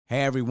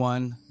Hey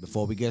everyone,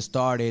 before we get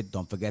started,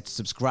 don't forget to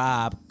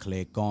subscribe.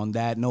 Click on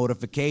that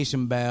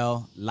notification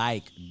bell.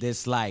 Like,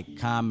 dislike,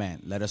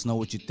 comment. Let us know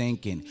what you're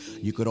thinking.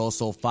 You could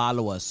also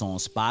follow us on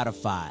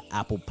Spotify,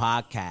 Apple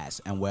Podcasts,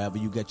 and wherever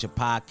you get your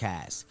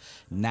podcasts.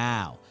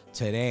 Now,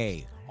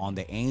 today on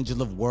the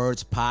Angel of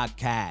Words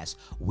podcast,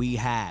 we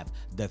have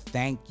the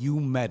Thank You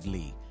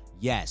Medley.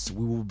 Yes,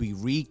 we will be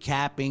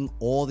recapping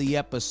all the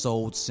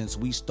episodes since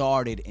we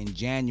started in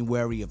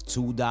January of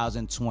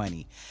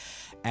 2020.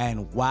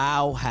 And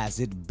wow, has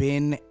it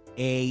been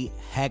a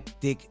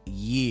hectic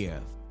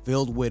year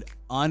filled with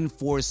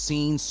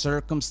unforeseen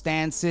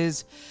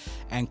circumstances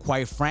and,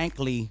 quite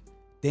frankly,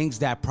 things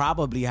that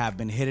probably have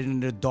been hidden in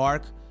the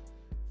dark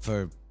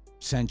for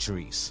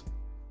centuries.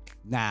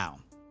 Now,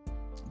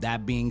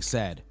 that being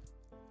said,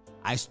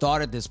 I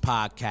started this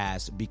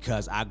podcast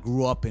because I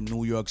grew up in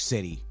New York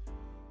City.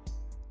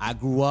 I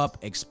grew up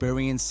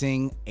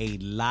experiencing a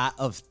lot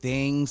of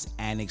things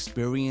and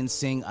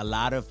experiencing a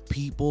lot of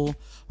people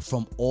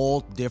from all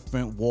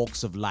different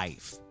walks of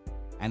life.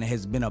 And it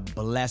has been a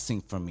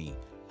blessing for me.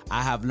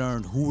 I have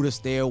learned who to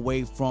stay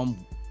away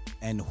from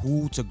and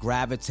who to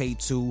gravitate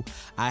to.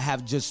 I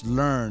have just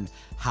learned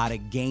how to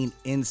gain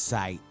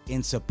insight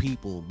into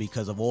people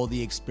because of all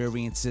the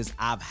experiences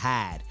I've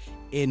had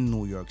in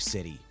New York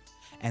City.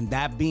 And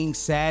that being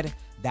said,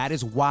 that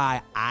is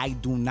why I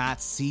do not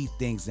see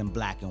things in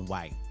black and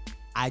white.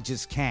 I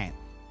just can't.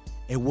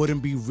 It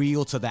wouldn't be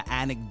real to the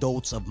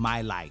anecdotes of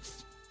my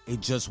life. It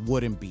just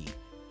wouldn't be.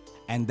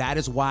 And that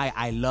is why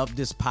I love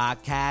this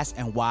podcast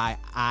and why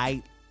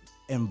I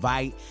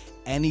invite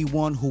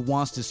anyone who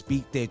wants to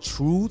speak their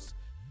truth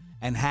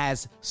and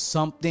has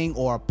something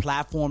or a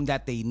platform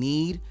that they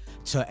need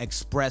to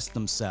express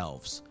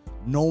themselves.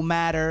 No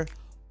matter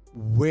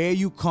where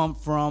you come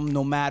from,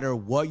 no matter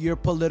what your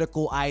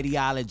political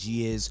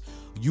ideology is,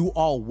 you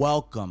are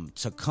welcome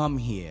to come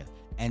here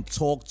and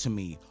talk to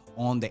me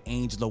on the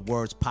Angel of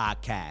Words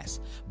podcast,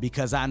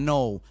 because I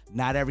know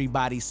not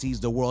everybody sees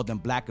the world in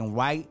black and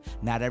white.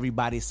 Not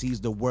everybody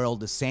sees the world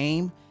the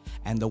same,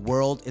 and the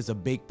world is a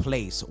big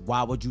place.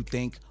 Why would you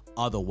think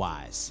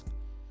otherwise?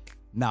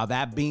 Now,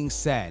 that being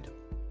said,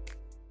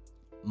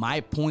 my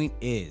point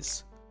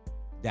is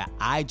that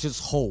I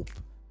just hope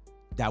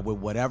that with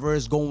whatever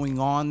is going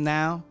on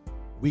now,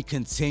 we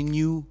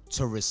continue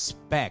to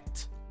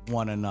respect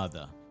one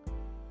another.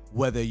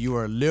 Whether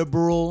you're a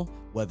liberal,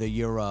 whether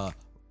you're a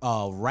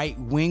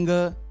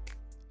right-winger,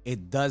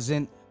 it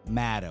doesn't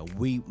matter.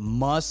 We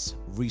must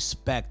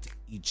respect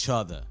each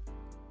other.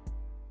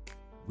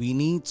 We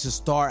need to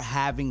start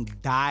having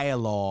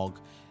dialogue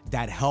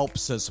that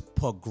helps us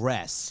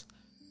progress.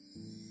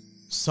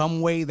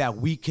 Some way that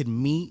we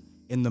can meet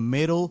in the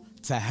middle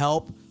to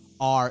help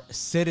our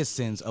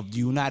citizens of the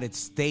United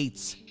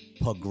States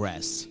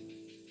progress.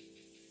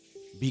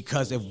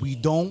 Because if we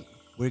don't,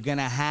 we're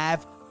gonna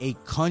have a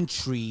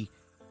country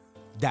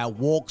that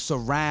walks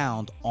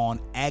around on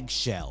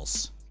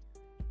eggshells.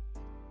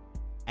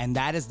 And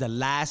that is the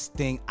last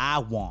thing I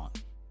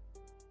want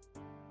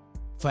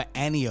for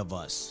any of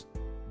us,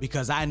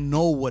 because I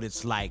know what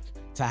it's like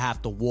to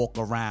have to walk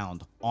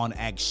around on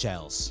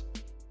eggshells.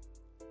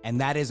 And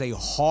that is a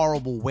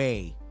horrible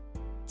way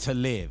to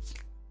live.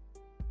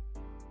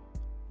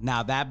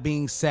 Now, that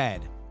being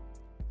said,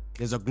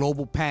 there's a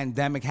global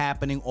pandemic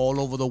happening all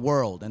over the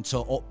world. And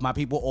so my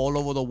people all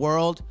over the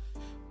world,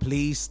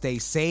 please stay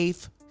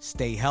safe,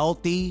 stay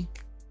healthy.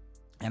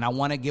 And I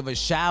want to give a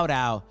shout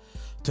out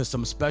to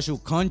some special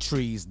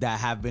countries that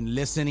have been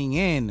listening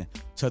in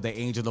to the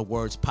Angel of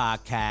Words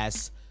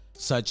podcast,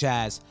 such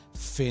as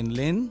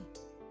Finland,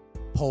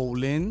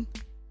 Poland,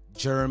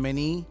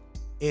 Germany,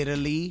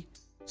 Italy,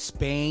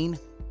 Spain,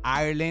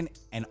 Ireland,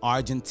 and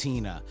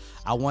Argentina.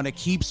 I want to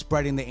keep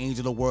spreading the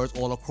Angel of Words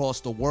all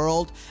across the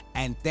world.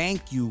 And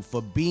thank you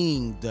for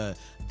being the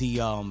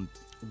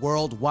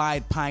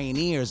worldwide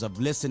pioneers of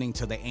listening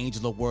to the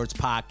Angel of Words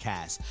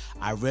podcast.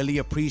 I really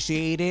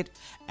appreciate it.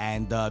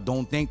 And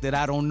don't think that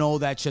I don't know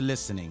that you're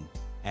listening.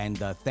 And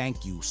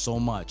thank you so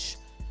much.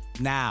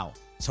 Now,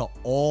 to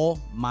all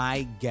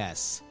my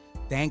guests,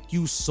 thank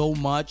you so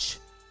much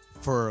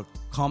for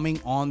coming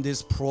on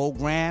this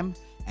program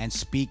and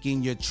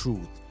speaking your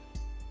truth.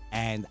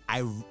 And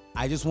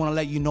I just want to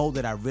let you know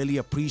that I really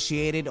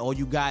appreciate it. All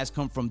you guys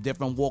come from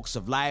different walks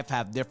of life,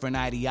 have different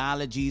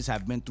ideologies,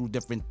 have been through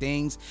different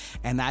things.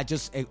 And I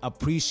just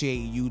appreciate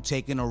you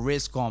taking a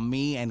risk on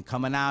me and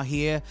coming out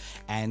here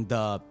and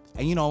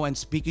you know, and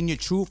speaking your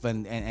truth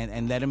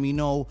and letting me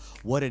know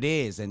what it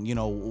is and, you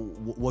know,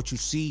 what you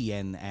see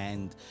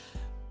and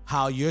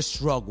how your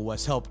struggle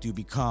has helped you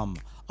become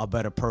a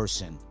better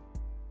person.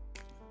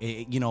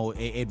 It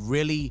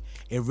really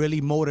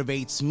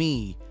motivates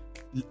me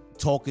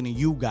talking to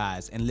you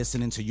guys and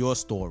listening to your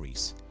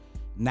stories.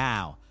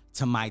 Now,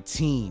 to my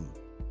team,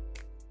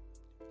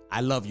 I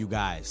love you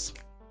guys.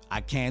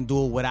 I can't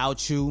do it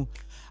without you.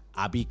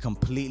 I'll be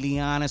completely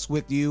honest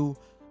with you.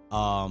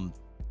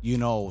 You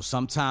know,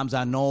 sometimes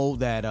I know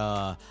that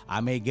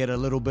I may get a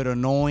little bit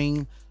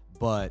annoying,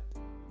 but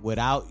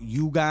without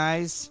you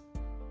guys,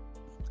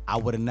 I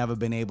would have never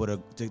been able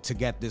to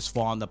get this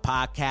far on the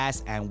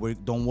podcast. And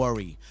don't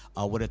worry,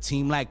 with a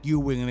team like you,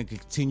 we're going to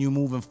continue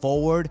moving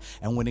forward,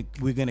 and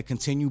we're going to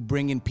continue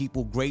bringing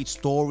people great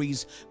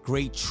stories,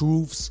 great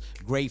truths,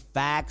 great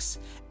facts,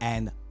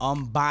 and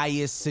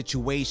unbiased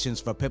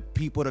situations for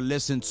people to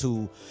listen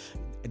to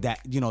that,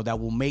 that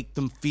will make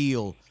them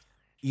feel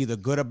either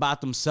good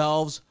about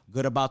themselves,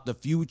 good about the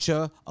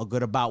future, or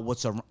good about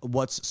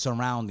what's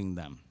surrounding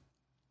them.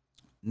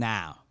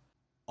 Now,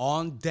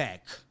 on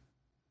deck,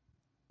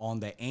 on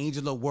the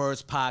Angel of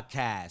Words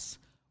podcast,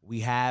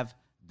 we have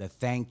the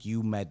Thank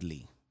You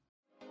Medley.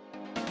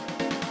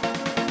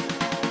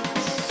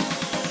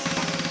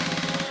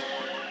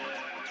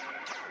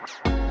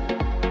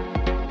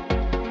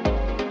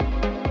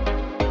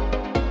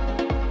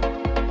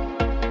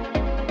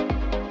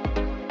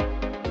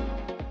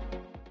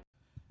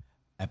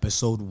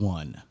 Episode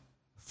 1,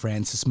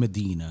 Francis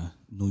Medina,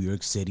 New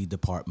York City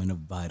Department of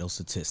Vital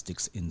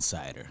Statistics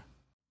Insider.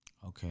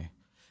 Okay.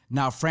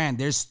 Now, Fran,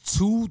 there's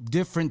 2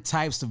 different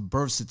types of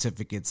birth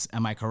certificates.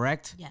 Am I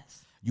correct?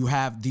 Yes. You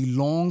have the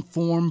long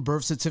form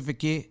birth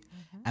certificate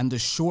and the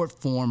short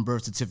form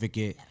birth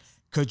certificate. Yes.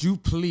 Could you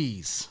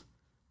please,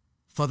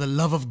 for the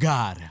love of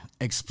God,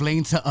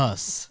 explain to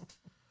us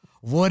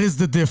what is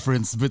the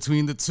difference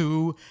between the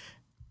 2?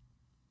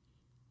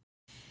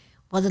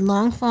 Well, the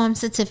long form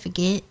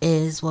certificate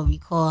is what we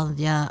call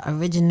your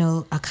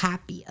original, a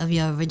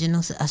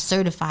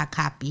certified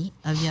copy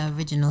of your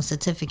original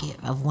certificate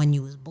of when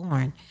you was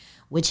born,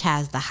 which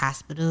has the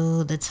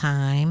hospital, the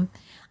time.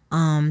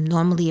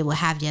 Normally it will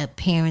have your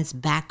parents'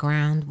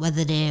 background, where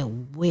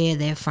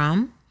they're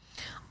from,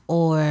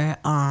 or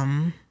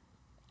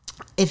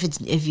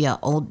if you're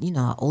old,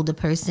 an older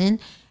person,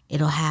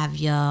 it'll have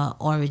your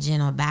origin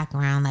or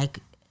background. Like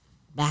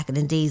back in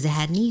the days, it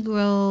had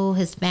Negro,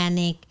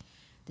 Hispanic,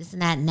 this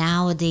and that.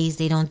 Nowadays,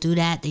 they don't do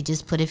that. They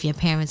just put if your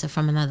parents are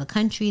from another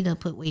country, they'll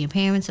put where your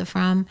parents are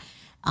from.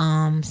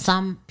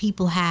 Some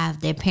people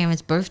have their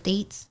parents' birth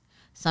dates.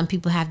 Some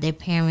people have their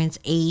parents'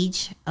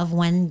 age of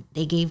when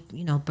they gave,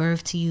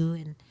 birth to you.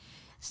 And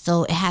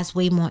so it has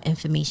way more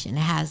information.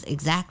 It has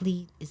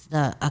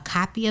a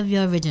copy of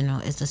your original.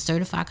 It's a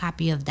certified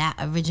copy of that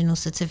original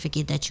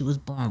certificate that you was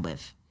born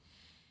with.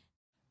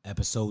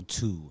 Episode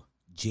 2,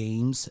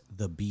 James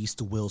the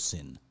Beast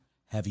Wilson,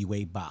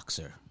 heavyweight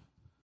boxer.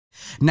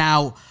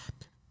 Now,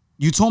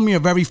 you told me a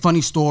very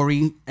funny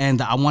story,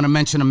 and I want to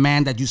mention a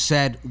man that you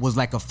said was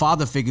like a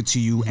father figure to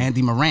you,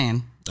 Andy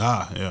Moran.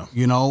 Yeah.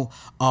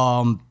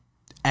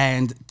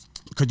 And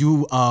could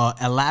you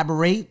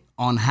elaborate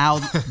on how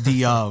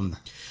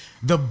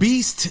the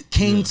Beast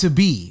came to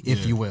be,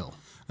 if you will?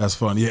 That's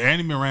funny. Yeah,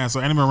 Andy Moran.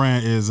 So Andy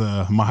Moran is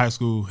my high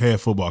school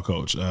head football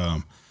coach.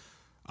 I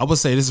would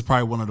say this is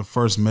probably one of the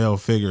first male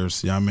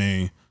figures,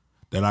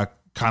 that I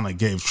kind of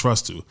gave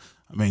trust to.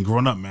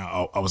 Growing up, man,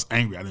 I was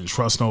angry. I didn't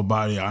trust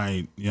nobody.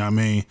 And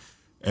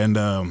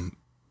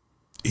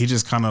he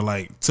just kind of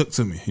like took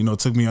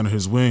me under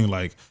his wing.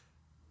 Like,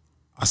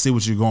 I see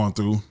what you're going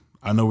through.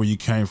 I know where you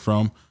came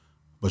from,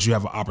 but you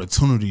have an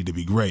opportunity to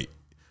be great.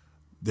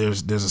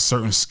 There's a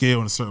certain skill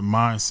and a certain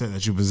mindset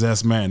that you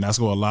possess, man, and that's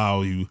going to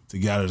allow you to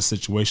get out of the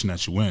situation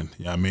that you in.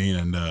 You know what I mean?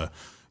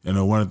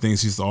 And one of the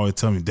things he used to always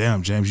tell me,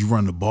 damn, James, you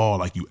run the ball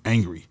like you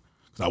angry.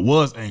 Because I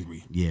was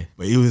angry. Yeah.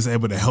 But he was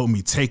able to help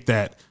me take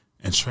that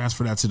and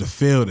transfer that to the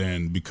field,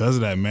 and because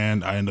of that,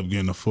 man, I ended up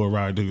getting a full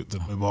ride to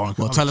play ball.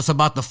 Well, tell us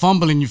about the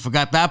fumbling. You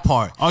forgot that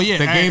part. Oh yeah,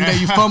 the game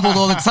that you fumbled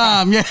all the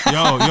time. Yeah,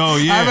 yeah.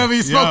 I remember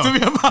you spoke to me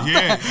about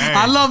that. Hey.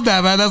 I love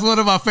that, man. That's one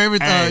of my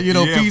favorite,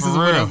 pieces of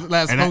what I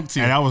last spoke to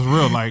you. And that was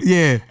real, like,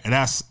 yeah. And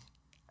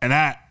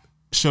that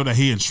showed that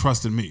he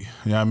entrusted me.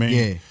 You know what I mean?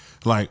 Yeah.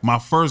 Like my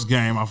first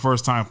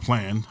time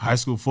playing high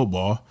school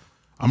football.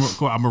 I'm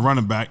a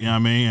running back. You know what I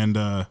mean? And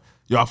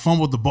I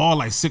fumbled the ball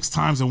like 6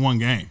 times in one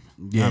game.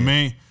 You know what I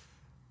mean?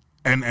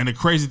 And the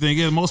crazy thing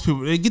is, most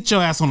people, they get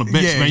your ass on the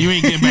bench, man. You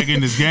ain't getting back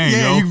in this game,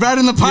 yo. You right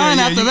in the pine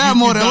after that,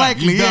 more than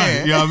likely, You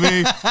know what I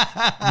mean?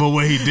 But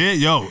what he did,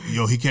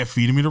 he kept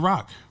feeding me the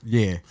rock.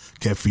 Yeah.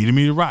 Kept feeding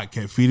me the rock.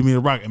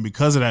 And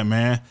because of that,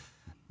 man,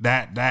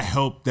 that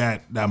helped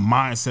that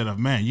mindset of,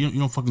 man, you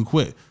don't fucking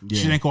quit.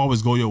 Yeah. Shit ain't gonna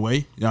always go your way.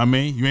 You know what I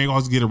mean? You ain't gonna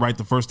always get it right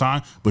the first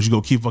time, but you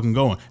go keep fucking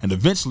going. And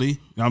eventually, you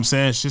know what I'm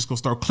saying, shit's gonna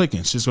start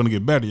clicking. Shit's gonna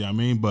get better, you know what I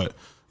mean? But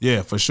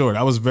yeah, for sure.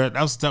 That was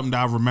something that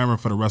I remember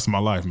for the rest of my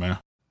life, man.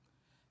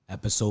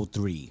 Episode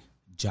 3,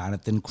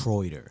 Jonathan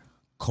Kreuter,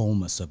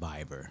 coma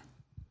survivor.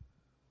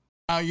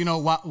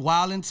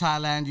 While in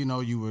Thailand,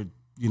 you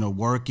were,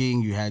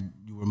 working, you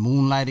were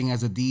moonlighting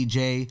as a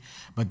DJ,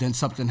 but then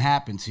something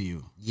happened to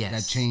you. Yes.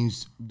 That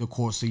changed the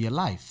course of your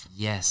life.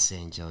 Yes,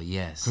 Angel,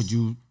 yes. Could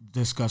you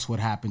discuss what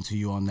happened to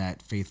you on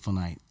that fateful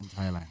night in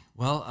Thailand?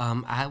 Well,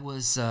 I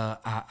was,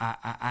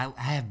 I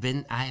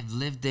have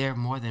lived there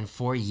more than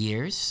 4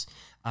 years.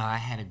 I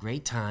had a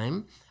great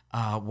time.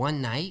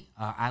 One night,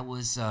 I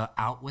was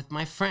out with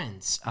my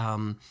friends.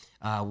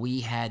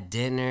 We had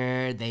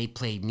dinner. They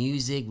played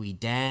music. We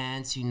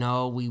danced.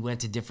 We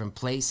went to different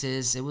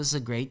places. It was a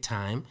great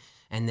time.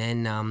 And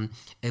then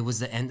it was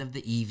the end of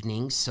the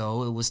evening,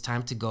 so it was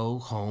time to go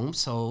home.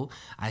 So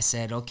I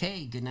said,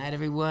 okay, good night,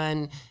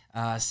 everyone.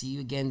 See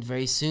you again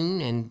very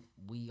soon. And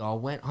we all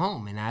went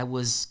home. And I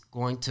was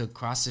going to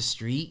cross the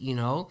street,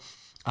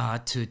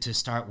 to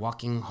start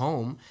walking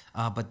home,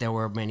 but there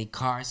were many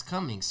cars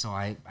coming, so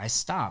I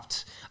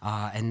stopped.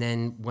 And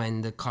then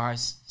when the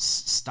cars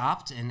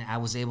stopped and I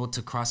was able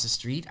to cross the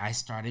street, I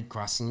started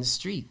crossing the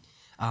street.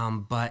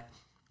 But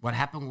what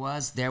happened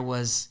was there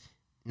was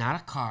not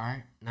a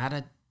car, not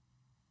a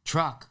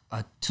truck,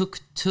 a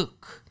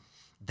tuk-tuk.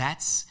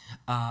 That's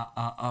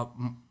a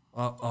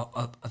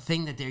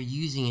thing that they're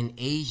using in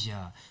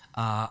Asia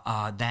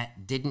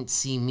that didn't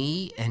see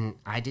me and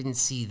I didn't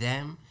see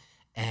them,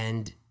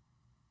 and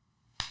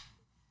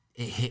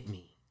it hit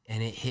me,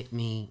 and it hit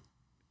me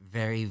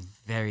very,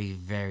 very,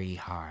 very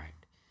hard.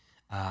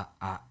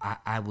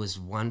 I was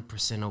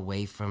 1%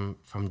 away from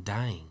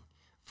dying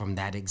from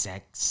that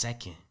exact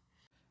second.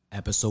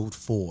 Episode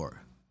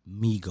 4,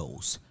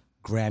 Migos,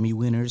 Grammy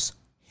winners,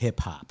 hip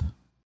hop.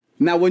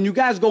 Now, when you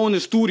guys go in the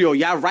studio,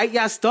 y'all write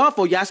y'all stuff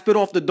or y'all spit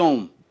off the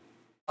dome?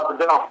 Off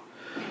the dome.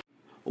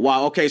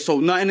 Wow, okay, so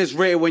nothing is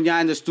written when y'all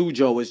in the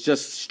studio. It's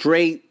just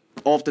straight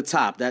off the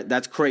top.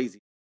 That's crazy.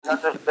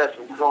 Nothing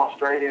special. We're going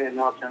straight in, you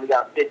know what I'm saying? We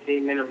got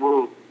 15-minute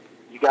rule.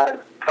 You got to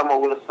come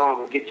up with a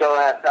song and get your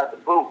ass out the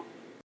booth.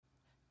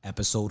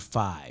 Episode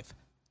 5,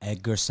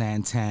 Edgar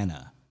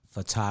Santana,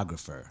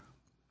 photographer.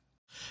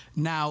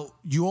 Now,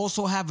 you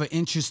also have an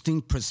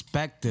interesting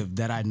perspective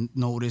that I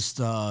noticed,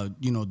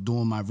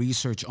 doing my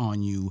research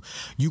on you.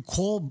 You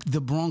call the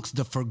Bronx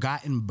the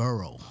forgotten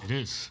borough. It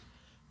is.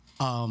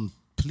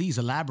 Please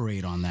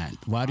elaborate on that.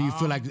 Why do you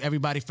feel like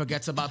everybody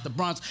forgets about the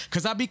Bronx?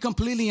 Because I'll be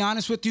completely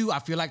honest with you, I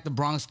feel like the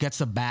Bronx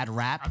gets a bad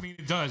rap. I mean,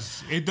 it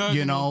does. It does.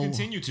 And it'll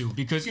continue to,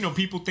 because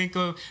people think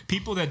of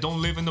people that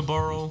don't live in the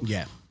borough.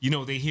 Yeah.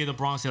 They hear the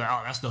Bronx, they're like,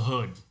 oh, that's the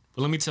hood.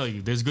 But let me tell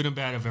you, there's good and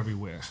bad of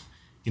everywhere.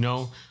 We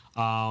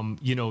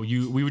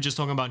were just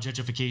talking about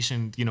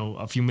gentrification,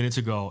 a few minutes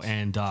ago,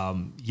 and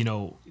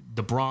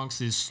the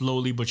Bronx is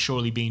slowly but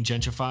surely being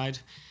gentrified.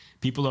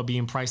 People are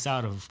being priced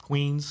out of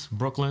Queens,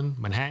 Brooklyn,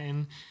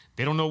 Manhattan.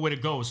 They don't know where to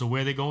go. So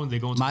where are they going? They're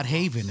going to Mott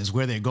Haven is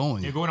where they're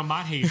going. They're going to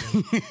Mott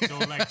Haven. So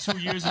like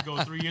 3 years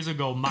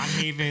ago, Mott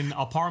Haven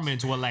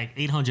apartments were like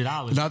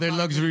 $800. Now they're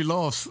luxury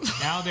lofts.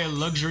 Now they're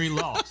luxury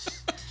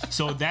lofts.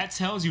 So that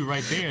tells you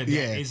right there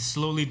that it's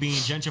slowly being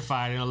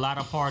gentrified, and a lot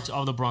of parts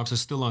of the Bronx are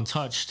still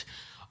untouched.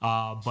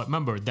 But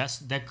remember,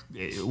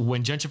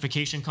 when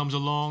gentrification comes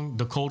along,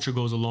 the culture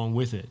goes along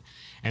with it.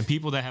 And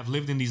people that have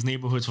lived in these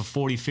neighborhoods for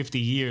 40, 50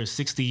 years,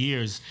 60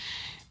 years,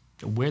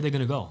 where are they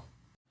going to go?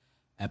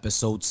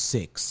 Episode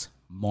 6,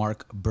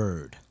 Mark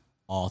Bird,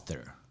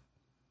 author.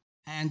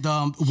 And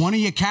one of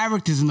your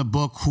characters in the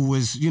book, who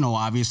is,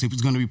 obviously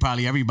is going to be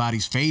probably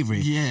everybody's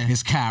favorite,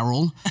 is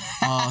Carol.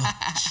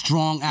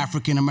 Strong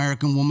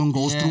African-American woman,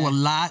 goes through a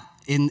lot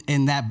in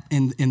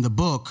the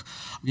book.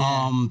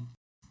 Yeah.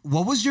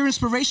 What was your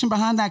inspiration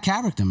behind that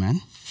character,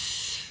 man?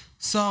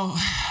 So,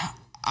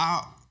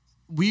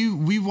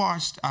 we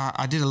watched.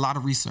 I did a lot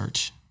of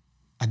research.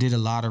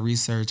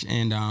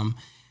 And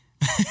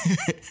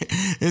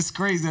it's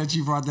crazy that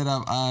you brought that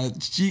up.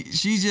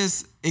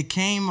 It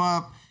came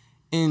up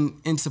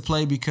into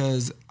play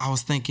because I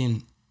was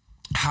thinking,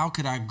 how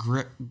could I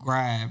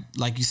grab,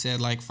 like you said,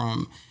 like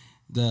from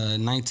the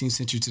 19th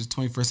century to the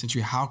 21st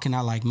century, how can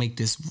I make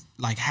this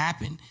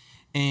happen?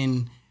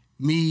 And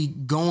me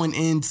going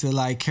into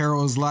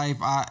Carol's life,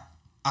 I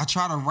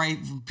try to write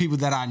people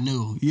that I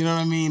knew, you know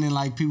what I mean?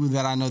 And people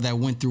that I know that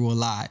went through a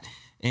lot.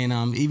 And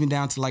even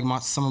down to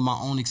some of my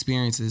own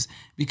experiences,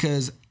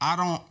 because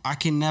I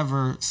can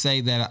never say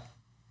that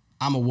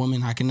I'm a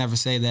woman. I can never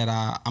say that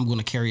I'm going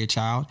to carry a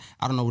child.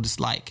 I don't know what it's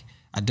like.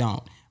 I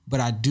don't. But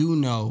I do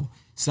know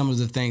some of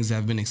the things that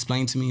have been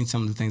explained to me, and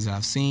some of the things that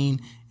I've seen,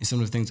 and some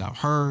of the things I've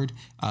heard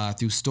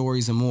through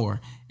stories and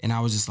more. And I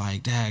was just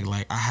like, dang,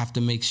 I have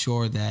to make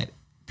sure that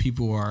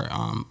people are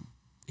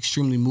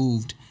extremely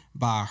moved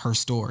by her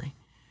story.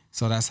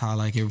 So that's how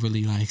it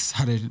really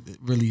started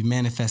really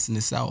manifesting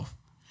itself.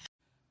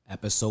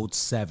 Episode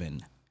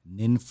 7,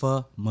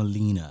 Ninfa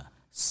Molina,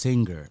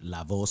 singer,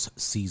 La Voz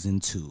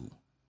Season 2.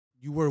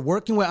 You were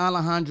working with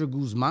Alejandra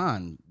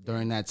Guzman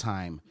during that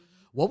time.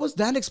 What was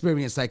that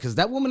experience like? Because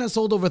that woman has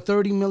sold over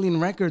 30 million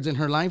records in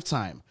her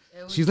lifetime.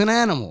 She's an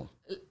animal.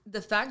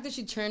 The fact that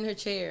she turned her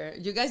chair,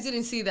 you guys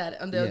didn't see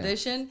that on the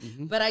audition,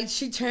 but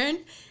she turned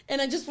and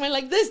I just went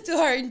like this to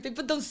her, and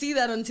people don't see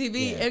that on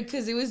TV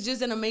because it was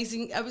just an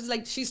amazing, I was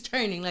like, she's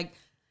turning,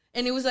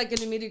 and it was like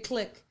an immediate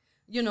click.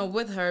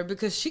 With her,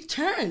 because she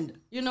turned,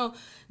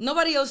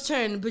 nobody else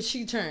turned, but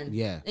she turned.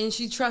 Yeah. And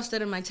she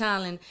trusted in my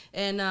talent.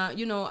 And,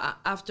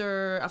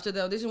 after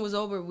the audition was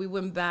over, we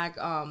went back,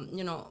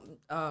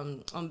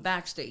 on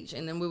backstage,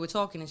 and then we were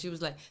talking, and she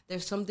was like,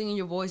 there's something in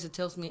your voice that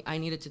tells me I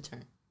needed to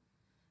turn.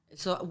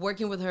 So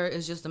working with her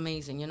is just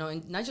amazing,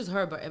 and not just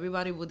her, but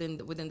everybody within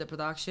the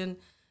production,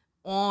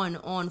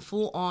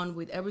 full on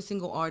with every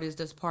single artist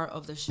that's part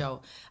of the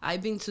show.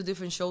 I've been to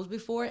different shows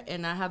before,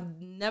 and I have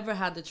never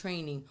had the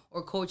training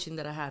or coaching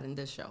that I had in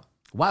this show.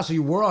 Wow, so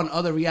you were on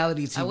other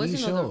reality TV I was in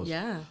shows.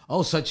 yeah.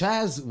 Oh, such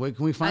as, where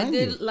can we find I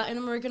did you? Latin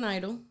American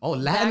Idol. Oh,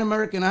 Latin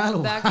American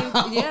Idol. Back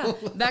Wow.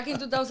 in, back in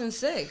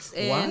 2006.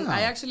 And Wow.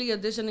 I actually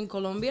auditioned in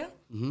Colombia.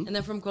 And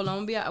then from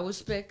Colombia, I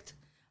was picked.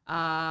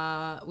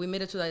 We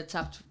made it to the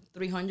top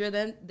 300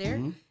 there.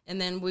 And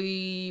then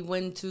we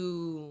went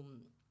to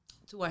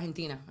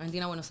Argentina,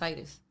 Buenos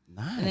Aires.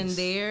 Nice. And then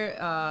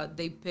there,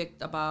 they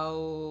picked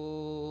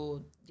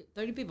about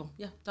 30 people.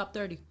 Yeah, top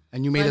 30.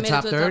 And you made So I the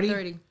top it to 30? top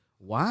 30.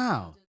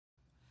 Wow.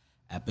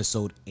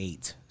 Episode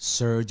 8,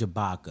 Serge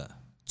Ibaka,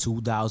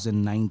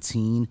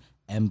 2019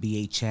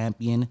 NBA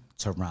champion,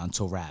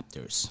 Toronto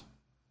Raptors.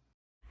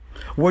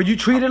 Were you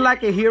treated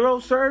like a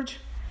hero, Serge?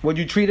 Were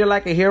you treated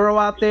like a hero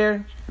out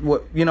there?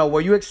 What,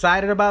 were you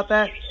excited about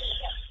that?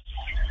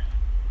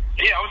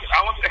 Yeah,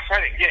 I was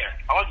excited. Yeah,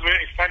 I was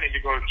very excited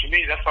because to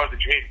me that's was the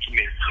dream. To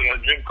me,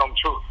 dream come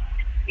true.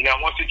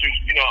 I wanted to,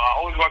 I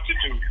always wanted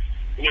to,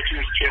 to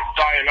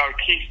inspire a lot of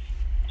kids,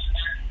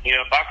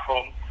 back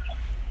home.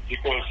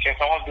 Because since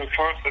I was the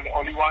first and the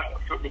only one,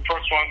 the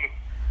first one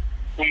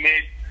who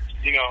made,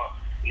 here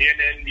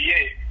in the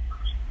NBA,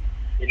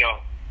 and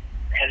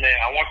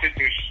I wanted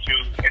to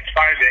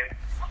inspire them,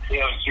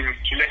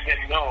 to let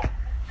them know,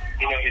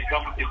 it's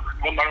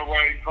no matter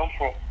where you come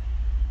from,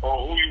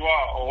 or who you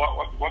are, or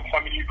what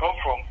family you come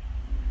from,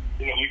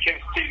 you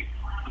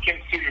can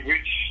still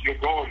reach your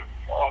goal,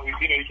 or you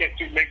can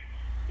still make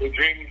your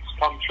dreams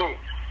come true,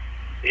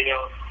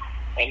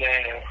 and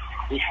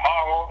with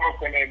hard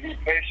work and be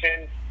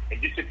patient.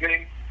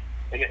 Discipline,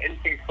 and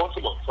anything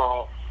possible.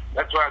 So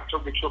that's why I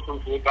took the trip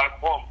to back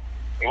home.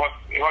 It was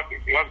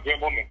a great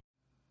moment.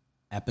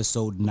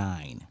 Episode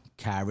 9,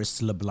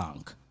 Caris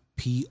LeBlanc,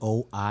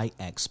 POI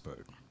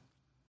expert.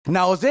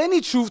 Now, is there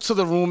any truth to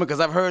the rumor? Because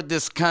I've heard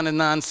this kind of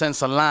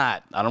nonsense a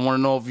lot. I don't want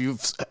to know if you've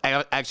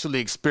actually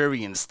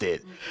experienced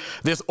it.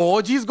 There's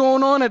orgies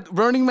going on at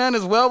Burning Man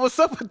as well. What's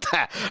up with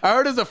that? I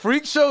heard there's a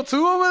freak show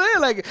too over there.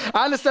 Like,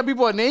 I understand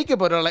people are naked,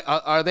 but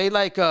are they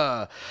like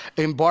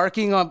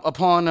embarking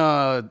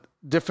upon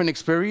different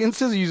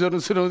experiences you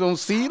don't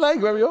see like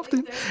very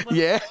often?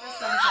 Yeah.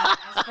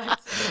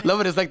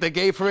 Love it. It's like the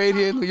gay parade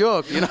here in New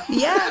York,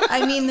 Yeah,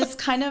 I mean, it's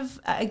kind of,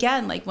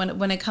 again, like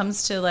when it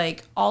comes to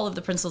like all of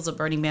the principles of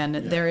Burning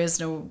Man, there is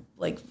no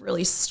like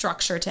really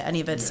structure to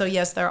any of it. So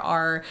yes, there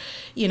are,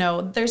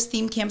 there's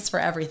theme camps for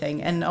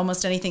everything and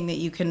almost anything that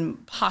you can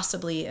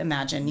possibly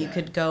imagine. You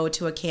could go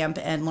to a camp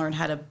and learn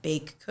how to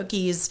bake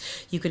cookies.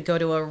 You could go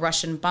to a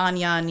Russian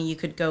banyan. You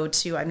could go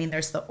to,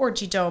 there's the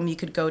Orgy Dome. You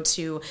could go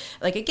to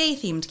like a gay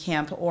themed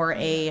camp or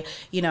a,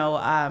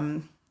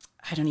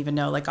 I don't even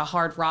know, like a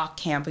hard rock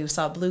camp. We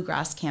saw a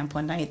bluegrass camp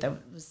one night that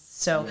was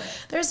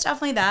there's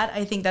definitely that.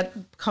 I think that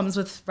comes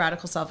with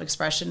radical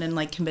self-expression and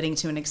like committing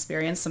to an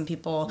experience. Some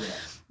people,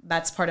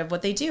 that's part of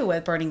what they do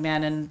with Burning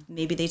Man, and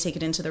maybe they take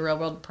it into the real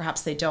world.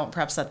 Perhaps they don't.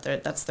 Perhaps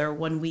that's their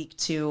 1 week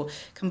to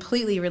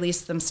completely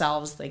release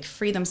themselves, like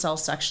free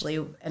themselves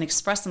sexually and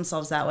express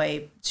themselves that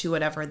way to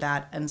whatever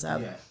that ends up.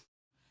 Yeah.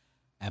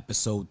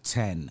 Episode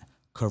 10,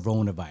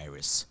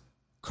 Coronavirus,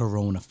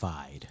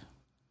 Coronafied.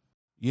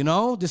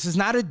 This is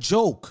not a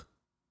joke.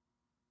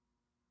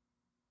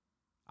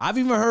 I've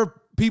even heard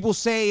people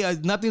say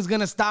nothing's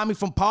going to stop me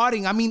from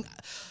partying.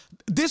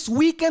 This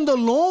weekend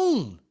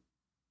alone,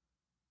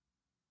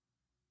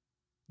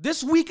 there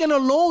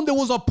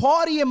was a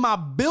party in my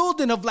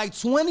building of like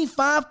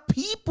 25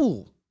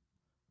 people.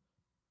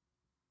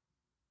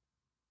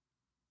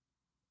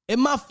 And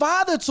my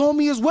father told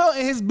me as well,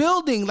 in his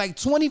building, like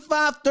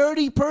 25,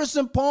 30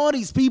 person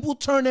parties, people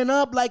turning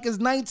up like it's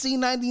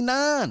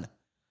 1999.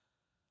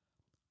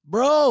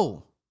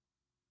 Bro,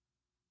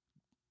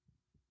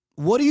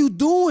 what are you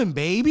doing,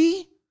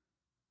 baby?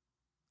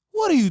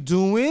 What are you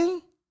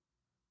doing?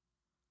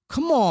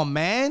 Come on,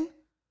 man.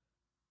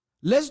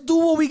 Let's do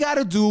what we got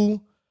to do.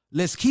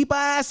 Let's keep our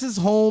asses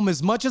home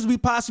as much as we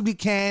possibly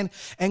can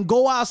and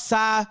go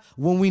outside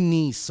when we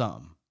need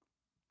some.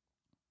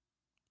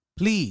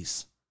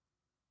 Please.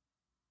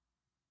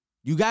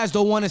 You guys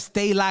don't want to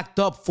stay locked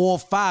up 4,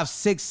 5,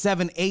 6,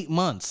 7, 8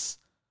 months.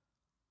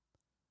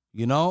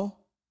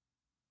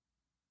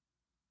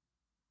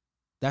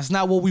 That's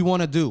not what we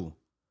want to do.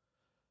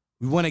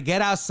 We want to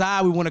get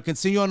outside. We want to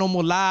continue our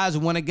normal lives.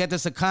 We want to get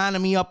this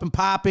economy up and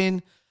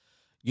popping.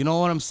 You know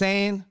what I'm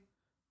saying?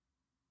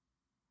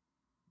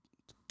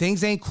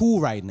 Things ain't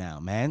cool right now,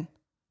 man.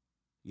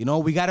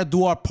 We got to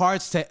do our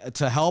parts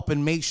to help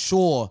and make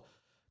sure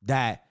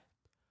that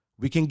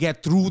we can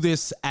get through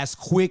this as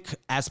quick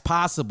as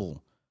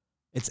possible.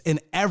 It's in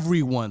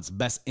everyone's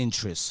best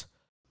interest.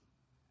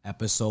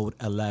 Episode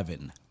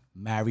 11,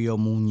 Mario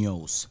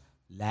Munoz,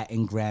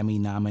 Latin Grammy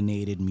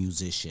nominated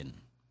musician.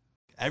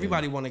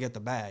 Everybody want to get the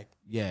bag.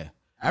 Yeah.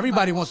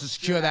 Everybody wants to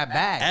secure that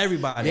bag.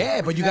 Everybody.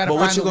 Yeah, but you got to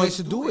find a way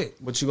to do it.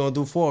 What you going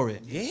to do for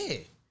it? Yeah.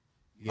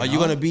 Are you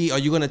going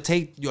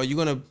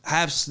to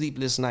have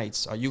sleepless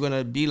nights? Are you going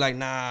to be like,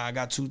 nah, I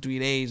got 2-3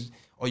 days?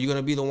 Or you going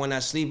to be the one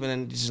that's sleeping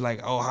and just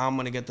like, oh, how I'm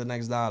going to get the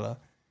next dollar?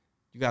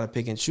 You got to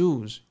pick and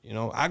choose.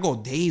 I go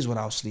days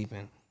without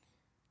sleeping.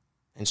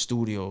 and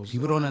studios.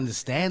 People don't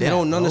understand They that,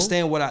 don't bro.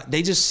 understand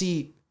they just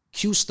see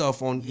cute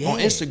stuff on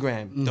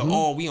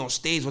Instagram. We on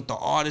stage with the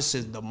artists,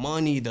 the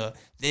money, the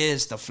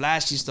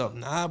flashy stuff.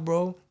 Nah,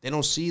 bro. They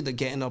don't see the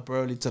getting up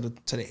early to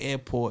the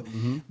airport,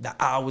 the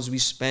hours we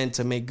spend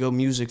to make good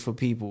music for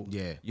people.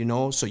 Yeah. You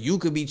know? So you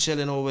could be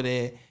chilling over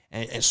there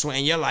and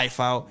sweating your life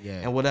out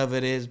and whatever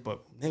it is. But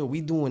nigga, we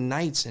doing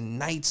nights and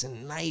nights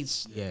and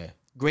nights. Yeah.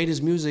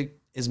 Greatest music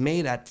is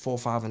made at 4 or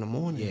 5 in the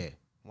morning. Yeah.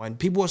 When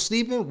people are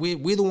sleeping,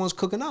 we're the ones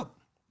cooking up.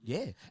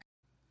 Yeah.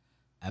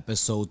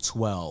 Episode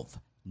 12.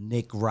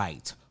 Nick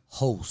Wright,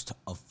 host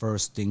of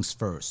First Things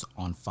First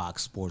on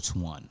Fox Sports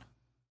 1.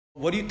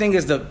 What do you think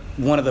is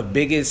one of the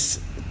biggest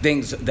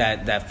things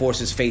that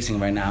Force is facing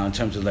right now in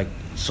terms of like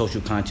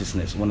social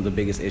consciousness? One of the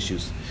biggest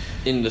issues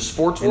in the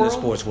sports world? In the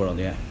sports world,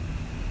 yeah.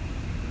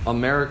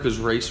 America's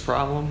race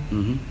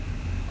problem.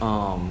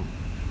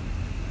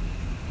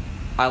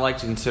 I like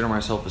to consider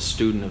myself a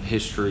student of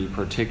history,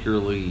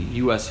 particularly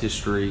U.S.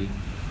 history,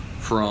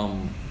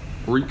 from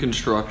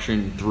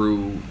Reconstruction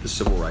through the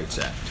Civil Rights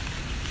Act.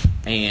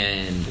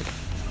 And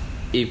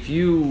if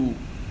you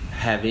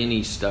have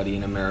any study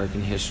in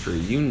American history,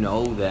 you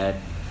know that,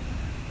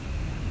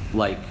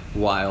 like,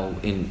 while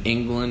in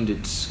England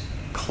it's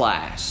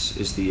class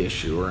is the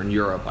issue, or in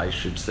Europe I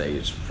should say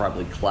it's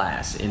probably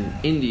class. In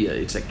India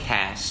it's a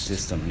caste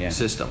system.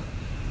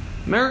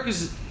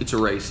 America's, it's a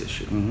race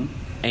issue.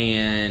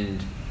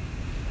 And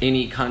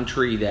any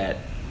country that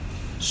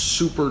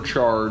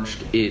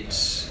supercharged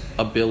its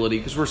ability,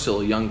 because we're still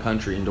a young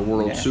country, into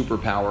world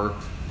superpower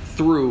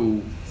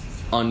through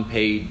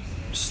unpaid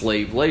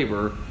slave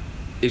labor,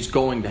 is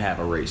going to have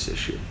a race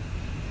issue.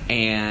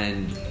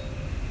 And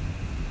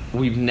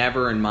we've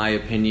never, in my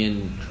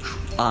opinion,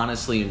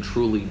 honestly and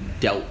truly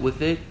dealt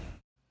with it.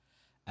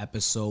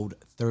 Episode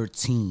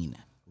 13.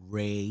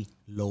 Ray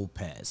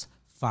Lopez,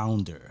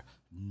 founder,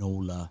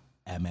 NOLA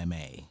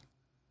MMA.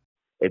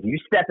 If you're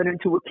stepping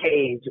into a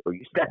cage, or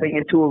you're stepping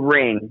into a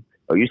ring,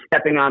 or you're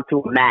stepping onto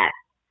a mat,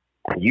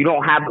 and you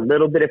don't have a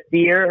little bit of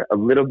fear, a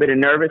little bit of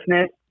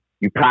nervousness,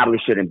 you probably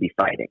shouldn't be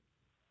fighting.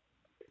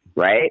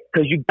 Right?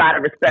 Because you got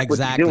to respect what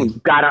you're doing. You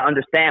got to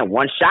understand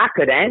one shot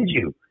could end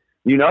you.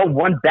 You know,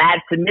 one bad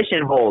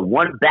submission hold,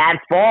 one bad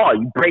fall,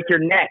 you break your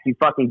neck, you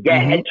fucking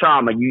get head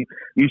trauma, you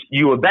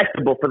a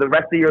vegetable for the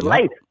rest of your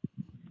life.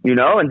 You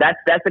know, and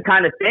that's the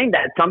kind of thing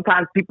that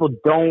sometimes people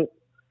don't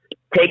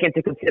take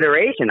into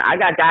consideration. I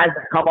got guys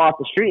that come off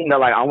the street and they're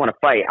like, I want to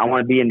fight. I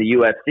want to be in the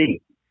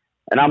UFC.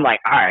 And I'm like,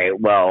 all right,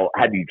 well,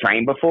 have you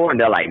trained before? And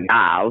they're like,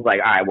 nah. I was like,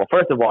 all right, well,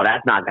 first of all,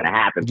 that's not going to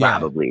happen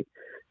probably.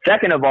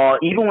 Second of all,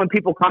 even when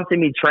people come to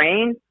me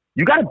trained,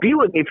 you got to be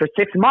with me for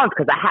 6 months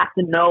because I have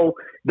to know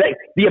that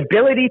the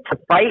ability to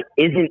fight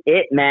isn't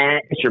it,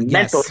 man. It's your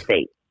mental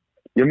state.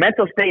 Your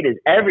mental state is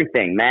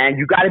everything, man.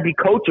 You got to be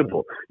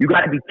coachable. You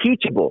got to be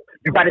teachable.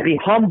 You got to be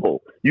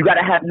humble. You got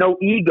to have no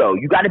ego.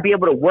 You got to be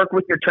able to work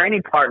with your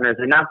training partners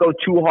and not go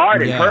too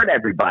hard and hurt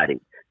everybody. You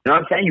know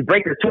what I'm saying? You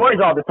break your toys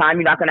all the time,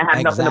 you're not going to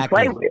have nothing to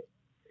play with.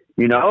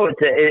 You know,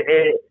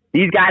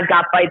 these guys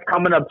got fights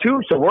coming up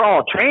too, so we're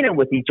all training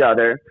with each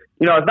other.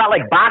 You know, it's not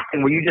like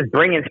boxing where you just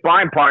bring in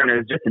sparring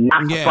partners just to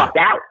knock the fuck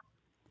out.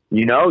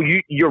 You know,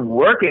 you're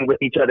working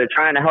with each other,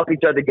 trying to help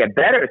each other get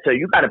better. So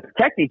you got to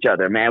protect each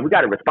other, man. We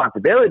got a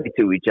responsibility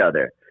to each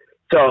other.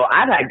 So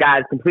I've had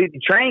guys completely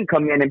trained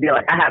come in and be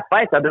like, I have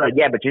fights. I'll be like,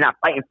 yeah, but you're not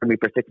fighting for me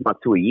for 6 months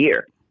to a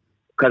year.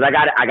 Because I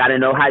got to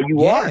know how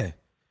you are.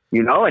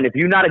 You know, and if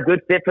you're not a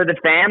good fit for the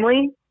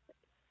family,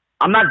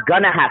 I'm not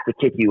going to have to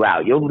kick you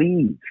out. You'll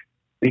leave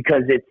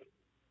because the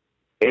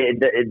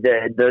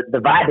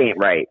vibe ain't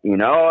right, you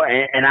know?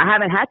 And I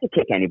haven't had to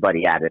kick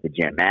anybody out of the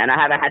gym, man. I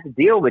haven't had to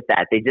deal with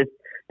that. They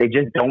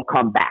just don't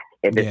come back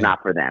if it's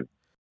not for them.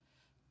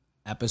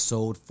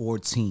 Episode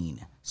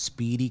 14,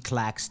 Speedy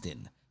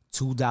Claxton,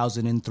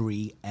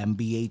 2003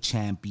 NBA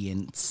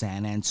champion,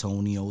 San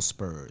Antonio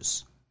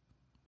Spurs.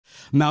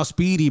 Now,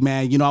 Speedy,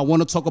 man, you know, I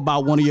want to talk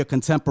about one of your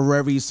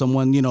contemporaries,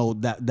 someone, you know,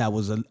 that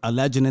was a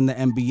legend in the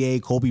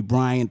NBA. Kobe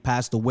Bryant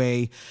passed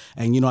away.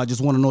 And, you know, I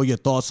just want to know your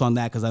thoughts on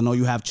that because I know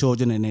you have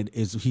children and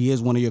he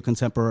is one of your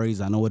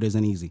contemporaries. I know it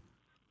isn't easy.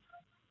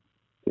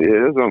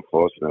 Yeah, it's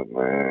unfortunate,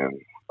 man.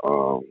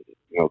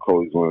 You know,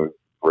 Kobe's one of the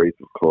greats,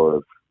 of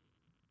course.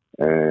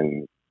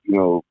 And, you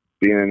know,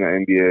 being in the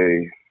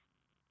NBA,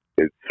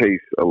 it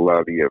takes a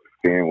lot of your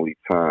family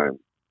time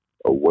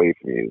away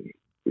from you.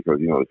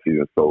 Because, you know, the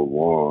season's so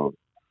long.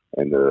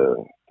 And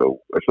so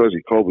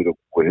especially Kobe,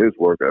 with his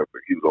work ethic,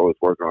 he was always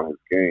working on his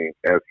game,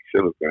 as he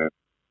should have been.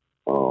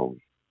 So,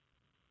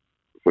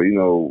 you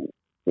know,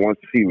 once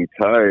he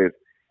retired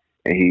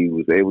and he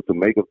was able to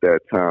make up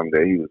that time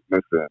that he was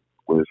missing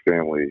with his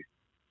family,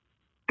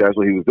 that's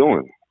what he was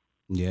doing.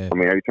 Yeah. I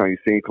mean, every time you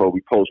seen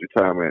Kobe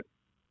post-retirement,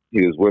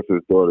 he was with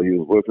his daughter, he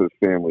was with his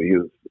family, he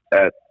was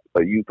at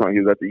the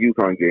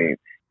UConn game,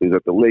 he was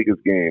at the Lakers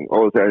game,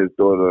 always had his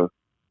daughter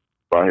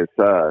by his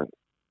side.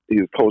 He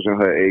was coaching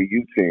her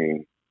AU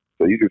team.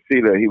 So you could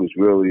see that he was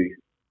really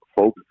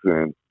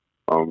focusing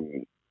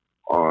on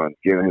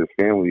getting his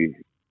family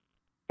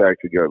back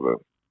together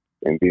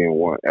and being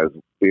one.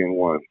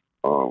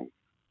 So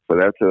for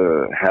that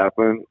to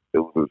happen, it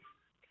was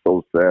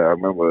so sad. I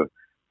remember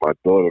my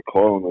daughter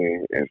calling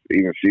me, and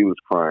even she was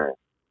crying.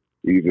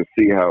 You could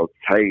see how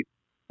tight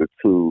the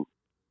two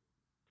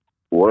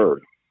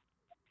were.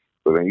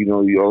 But then,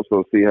 you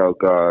also see how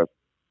God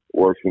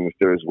works in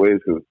mysterious ways,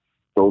 because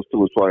those two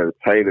was probably the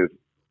tightest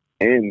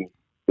in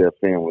their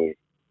family,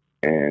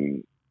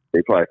 and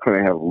they probably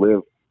couldn't have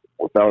lived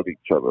without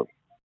each other.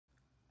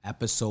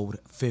 Episode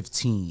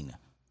 15,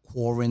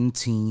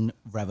 Quarantine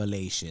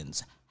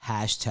Revelations,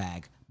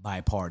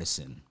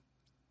 #bipartisan.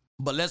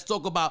 But let's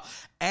talk about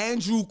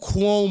Andrew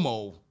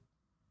Cuomo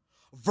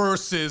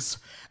versus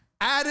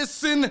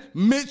Addison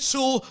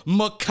Mitchell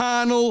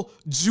McConnell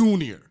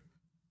Jr.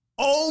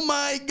 Oh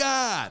my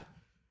God.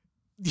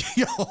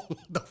 Yo,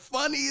 the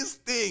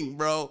funniest thing,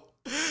 bro.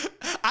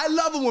 I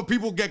love it when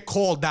people get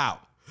called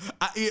out,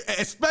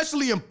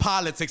 especially in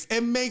politics.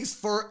 It makes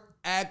for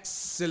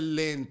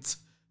excellent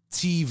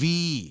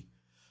TV.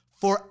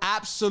 For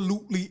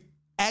absolutely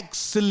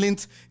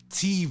excellent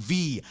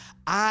TV.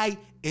 I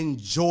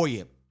enjoy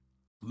it.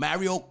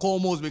 Mario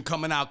Cuomo's been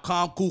coming out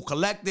calm, cool,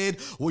 collected.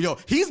 Well, yo,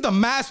 he's the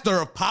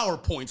master of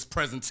PowerPoints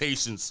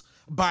presentations,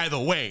 by the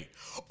way.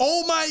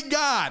 Oh my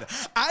God,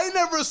 I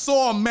never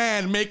saw a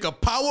man make a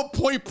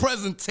PowerPoint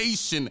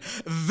presentation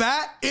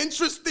that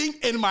interesting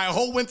in my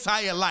whole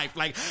entire life.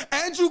 Like,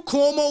 Andrew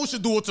Cuomo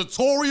should do a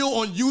tutorial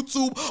on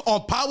YouTube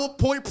on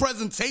PowerPoint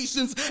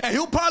presentations, and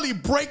he'll probably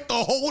break the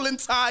whole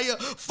entire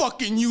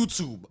fucking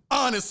YouTube.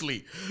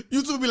 Honestly,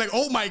 YouTube will be like,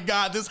 oh my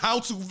God, this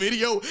how-to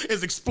video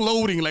is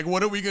exploding. Like,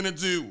 what are we gonna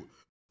do?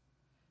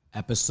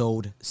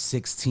 Episode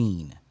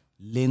 16,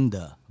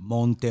 Linda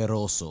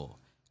Monteroso,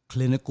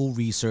 clinical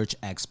research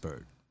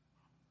expert.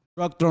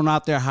 Drug thrown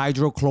out there,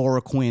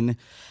 hydrochloroquine.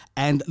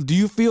 And do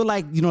you feel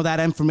like, that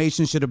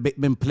information should have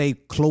been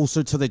played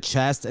closer to the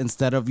chest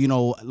instead of,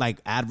 like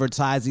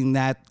advertising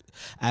that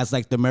as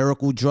like the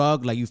miracle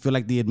drug? Like, you feel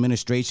like the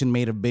administration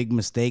made a big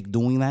mistake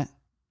doing that?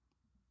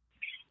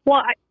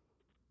 Well,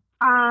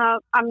 I'm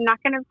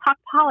not going to talk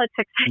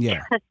politics,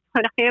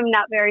 but I am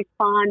not very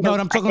fond of. No,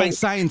 I'm talking like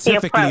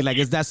scientifically. Like,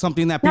 is that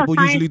something that people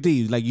usually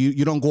do? Like,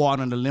 you don't go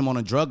out on a limb on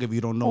a drug if you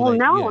don't know. Well, that,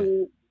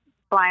 no,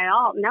 by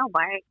all, no,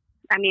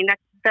 I mean,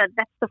 that's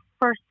the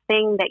first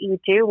thing that you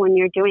do when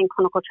you're doing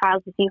clinical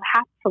trials is you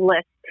have to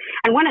list.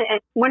 And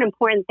one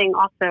important thing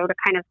also to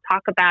kind of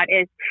talk about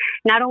is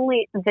not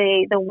only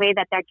the way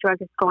that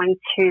drug is going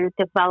to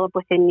develop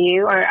within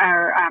you or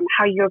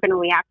how you're going to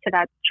react to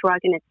that drug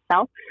in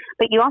itself,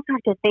 but you also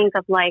have to think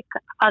of like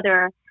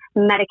other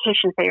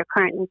medications that you're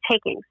currently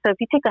taking. So if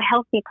you take a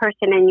healthy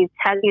person and you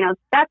test,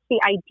 that's the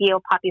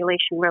ideal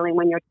population really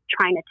when you're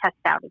trying to test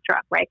out a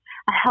drug, right?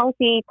 A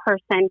healthy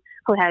person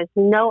who has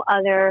no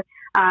other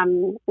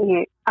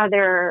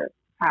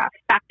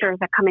factors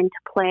that come into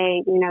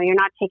play. You're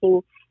not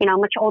taking, a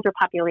much older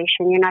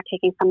population. You're not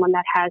taking someone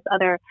that has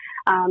other,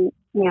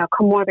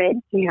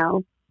 comorbid,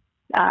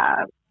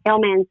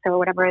 ailments or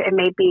whatever it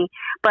may be.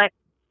 But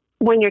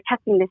when you're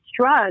testing this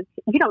drug,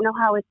 you don't know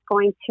how it's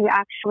going to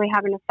actually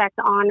have an effect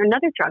on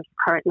another drug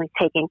you're currently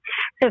taking.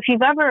 So if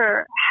you've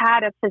ever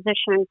had a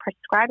physician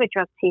prescribe a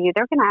drug to you,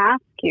 they're going to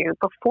ask you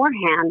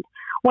beforehand,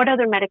 what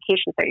other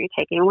medications are you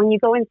taking? And when you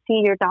go and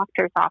see your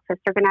doctor's office,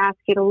 they're going to ask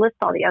you to list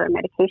all the other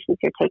medications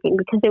you're taking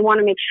because they want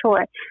to make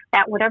sure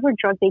that whatever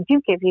drug they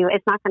do give you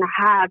is not going to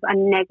have a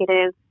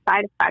negative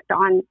side effect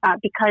on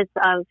because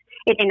of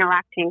it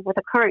interacting with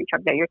the current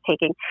drug that you're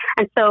taking.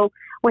 And so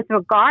with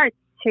regards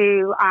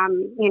to,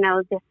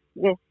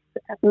 this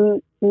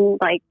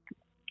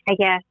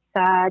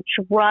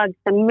drug,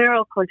 the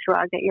miracle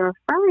drug that you're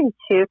referring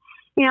to,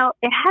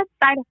 it has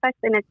side effects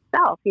in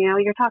itself.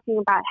 You're talking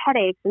about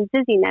headaches and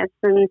dizziness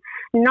and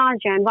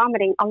nausea and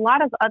vomiting, a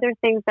lot of other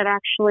things that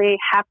actually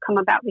have come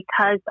about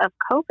because of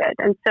COVID.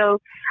 And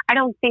so I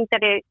don't think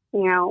that it,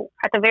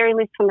 at the very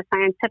least from a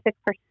scientific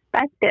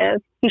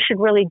perspective, you should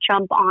really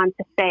jump on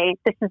to say,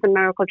 this is a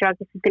miracle drug,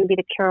 this is going to be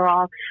the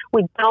cure-all.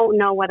 We don't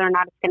know whether or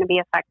not it's going to be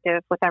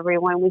effective with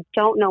everyone. We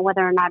don't know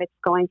whether or not it's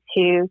going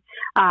to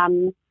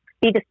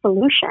be the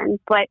solution.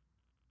 But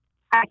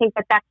I think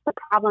that that's the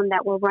problem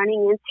that we're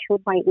running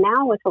into right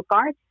now with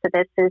regards to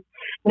this is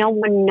no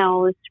one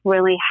knows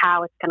really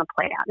how it's going to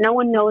play out. No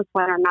one knows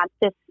whether or not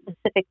this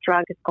specific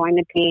drug is going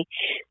to be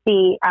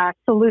the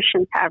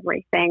solution to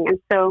everything. And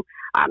so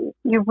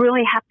you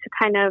really have to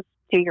kind of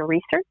do your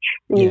research.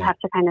 You have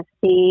to kind of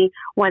see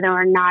whether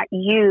or not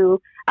you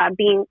I've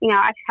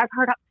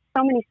heard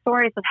so many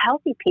stories of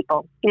healthy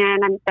people,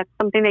 and that's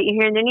something that you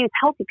hear in the news,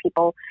 healthy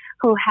people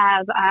who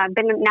have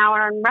been now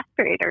on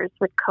respirators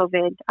with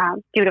COVID,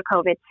 due to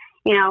COVID.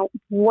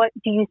 What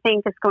do you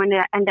think is going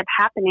to end up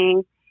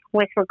happening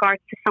with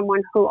regards to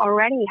someone who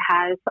already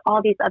has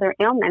all these other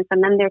ailments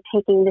and then they're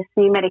taking this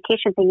new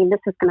medication thinking this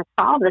is going to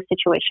solve the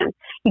situation?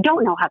 You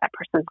don't know how that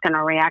person's going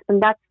to react.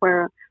 And that's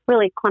where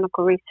really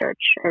clinical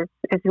research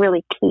is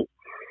really key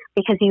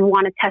because you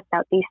want to test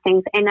out these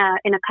things in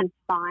a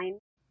confined.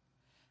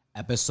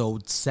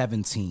 Episode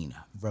 17,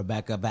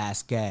 Rebecca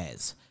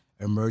Vasquez,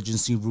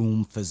 emergency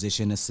room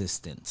physician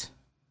assistant.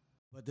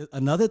 But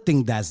another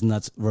thing that's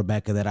nuts,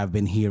 Rebecca, that I've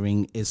been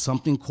hearing is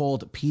something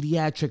called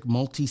pediatric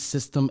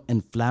multi-system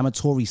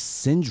inflammatory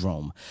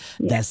syndrome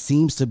that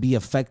seems to be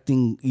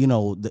affecting,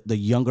 the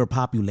younger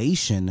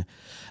population.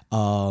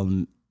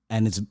 And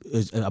it's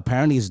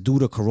apparently it's due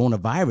to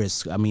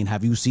coronavirus. I mean,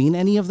 have you seen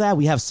any of that?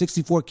 We have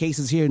 64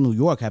 cases here in New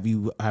York. Have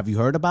you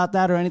heard about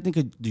that or anything?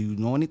 Do you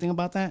know anything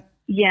about that?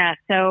 Yeah,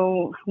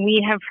 so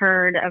we have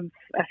heard of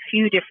a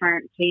few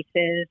different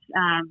cases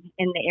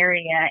in the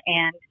area,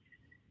 and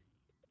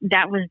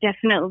that was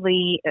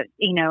definitely,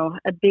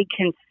 a big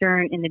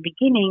concern in the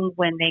beginning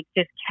when they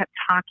just kept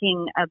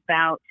talking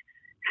about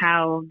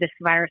how this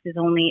virus is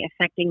only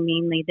affecting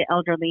mainly the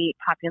elderly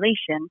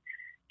population,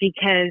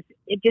 because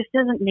it just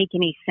doesn't make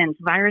any sense.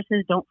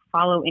 Viruses don't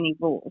follow any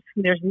rules.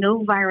 There's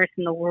no virus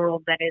in the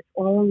world that is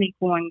only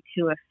going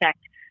to affect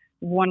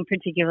one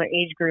particular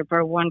age group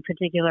or one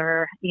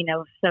particular,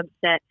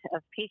 subset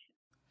of patients.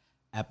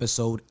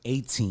 Episode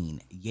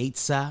 18,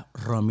 Yetza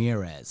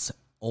Ramirez,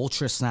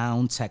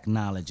 ultrasound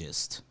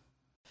technologist.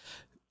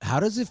 How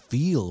does it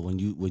feel when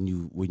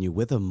you're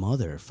with a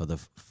mother for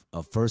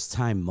a first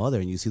time mother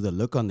and you see the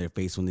look on their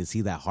face when they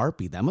see that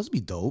heartbeat? That must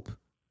be dope.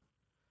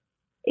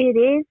 It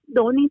is.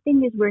 The only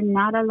thing is we're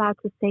not allowed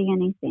to say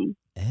anything.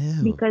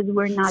 Ew. Because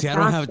we're not. See, I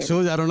don't have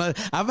children. I don't know.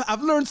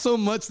 I've learned so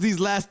much these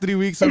last 3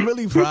 weeks. I'm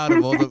really proud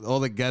of all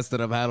the guests that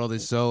I've had on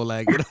this show.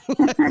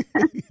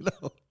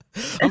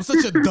 I'm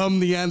such a dumb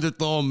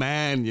Neanderthal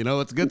man.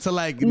 It's good to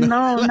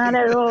No, not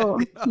at all.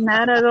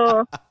 Not at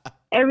all.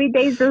 Every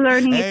day's a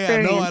learning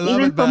experience. I know. I love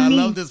Even it, man. for me.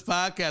 I love this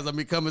podcast. I'm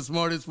becoming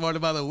smarter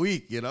by the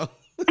week.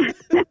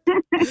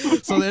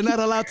 So they're not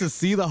allowed to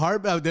see the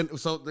heartbeat.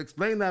 So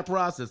explain that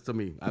process to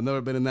me. I've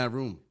never been in that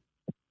room.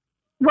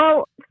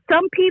 Well,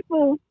 some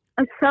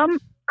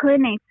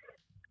clinics,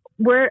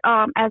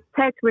 as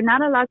techs, we're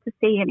not allowed to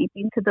say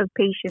anything to the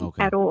patient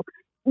at all.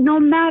 No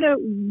matter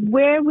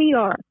where we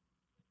are,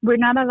 we're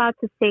not allowed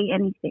to say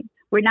anything.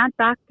 We're not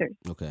doctors.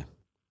 Okay.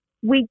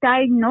 We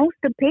diagnose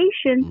the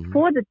patient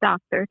for the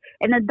doctor,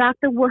 and the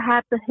doctor will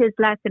have his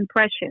last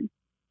impression.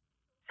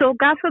 So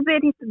God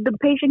forbid the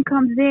patient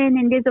comes in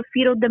and there's a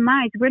fetal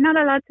demise. We're not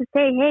allowed to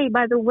say, hey,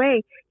 by the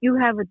way, you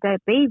have a dead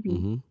baby.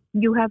 Mm-hmm.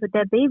 You have a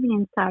dead baby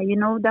inside.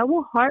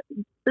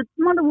 The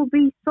mother will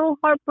be so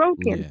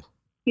heartbroken.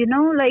 Yeah.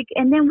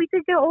 And then we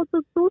could get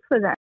also sued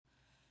for that.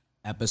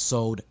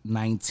 Episode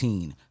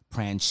 19,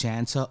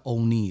 Pranchanta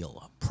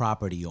O'Neill,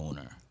 property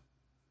owner.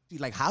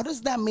 How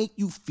does that make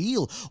you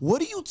feel? What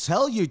do you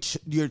tell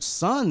your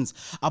sons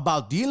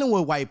about dealing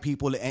with white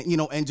people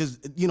and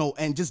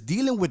just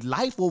dealing with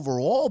life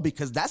overall?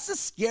 Because that's a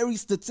scary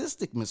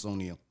statistic, Miss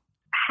O'Neill.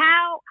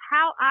 How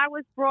I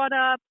was brought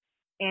up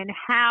and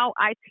how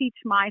I teach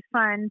my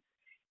sons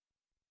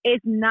is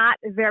not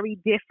very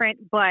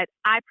different, but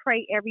I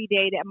pray every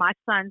day that my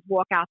sons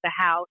walk out the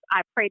house.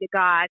 I pray to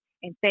God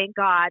and thank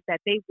God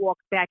that they walk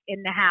back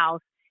in the house.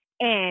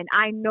 And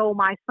I know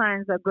my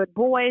sons are good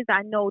boys.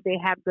 I know they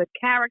have good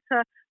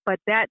character, but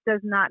that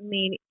does not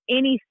mean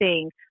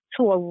anything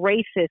to a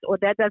racist, or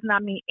that does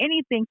not mean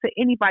anything to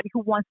anybody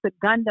who wants to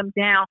gun them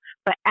down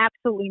for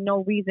absolutely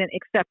no reason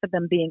except for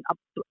them being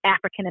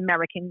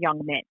African-American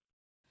young men.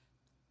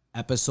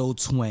 Episode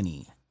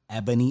 20,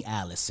 Ebony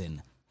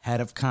Allison,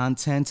 head of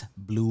content,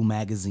 Blue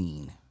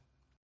Magazine.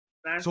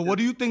 So what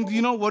do you think?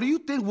 What do you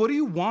think? What do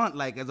you want,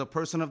 as a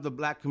person of the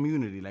Black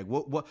community?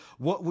 What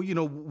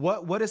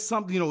is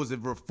something? Is it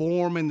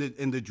reform in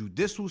the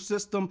judicial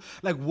system?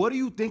 What do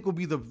you think will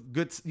be the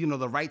good,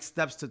 the right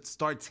steps to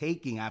start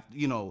taking after,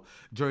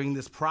 during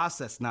this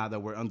process now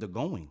that we're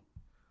undergoing?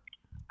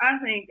 I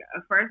think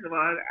first of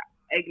all,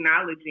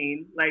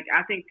 acknowledging.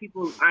 I think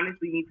people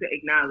honestly need to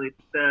acknowledge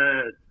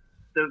the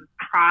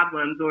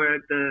problems or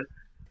the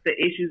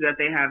issues that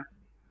they have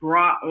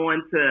brought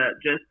on to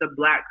just the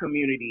Black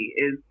community.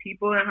 Is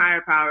people in higher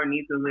power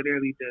need to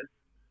literally just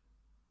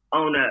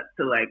own up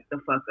to the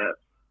fuck up,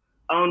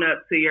 own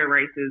up to your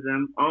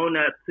racism, own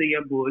up to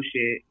your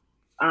bullshit.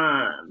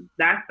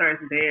 That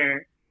starts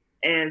there.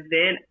 And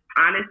then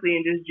honestly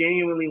and just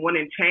genuinely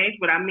wanting change.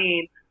 But I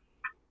mean,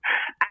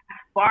 as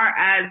far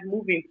as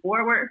moving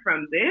forward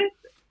from this,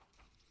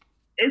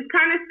 it's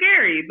kind of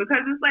scary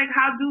because it's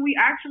how do we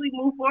actually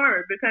move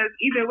forward? Because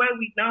either way,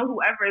 we know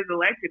whoever is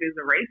elected is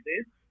a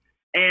racist.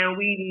 And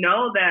we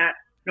know that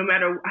no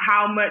matter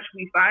how much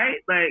we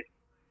fight,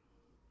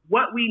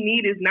 what we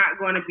need is not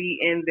going to be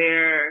in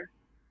there.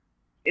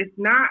 It's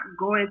not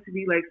going to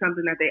be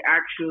something that they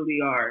actually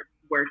are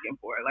working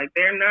for.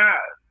 They're not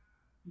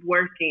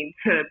working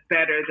to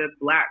better the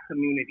Black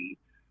community.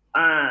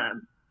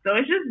 So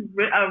it's just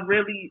a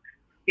really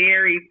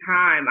scary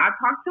time. I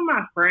talk to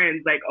my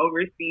friends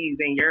overseas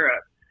in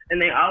Europe,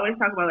 and they always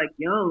talk about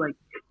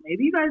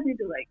maybe you guys need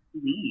to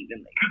leave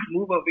and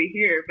move over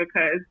here,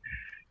 because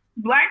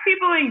Black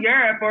people in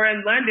Europe or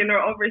in London or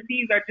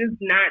overseas are just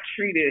not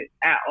treated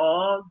at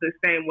all the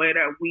same way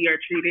that we are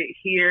treated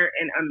here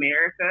in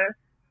America.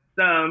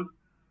 So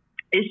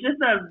it's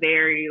just a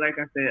very, like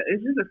I said,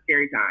 it's just a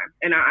scary time.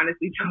 And I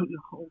honestly don't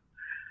know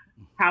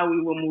how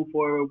we will move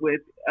forward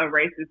with a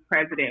racist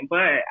president.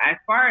 But as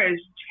far as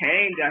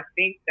change, I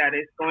think that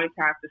it's going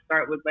to have to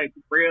start with like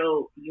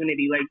real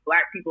unity. Like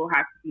Black people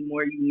have to be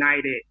more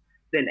united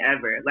than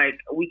ever. Like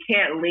we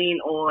can't lean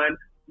on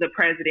the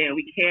president.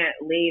 We can't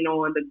lean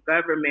on the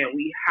government.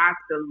 We have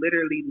to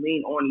literally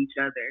lean on each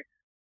other.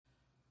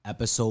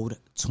 Episode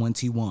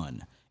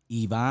 21.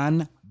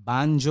 Ivan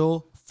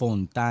Banjo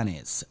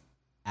Fontanes,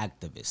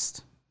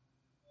 activist.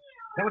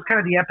 That was kind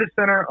of the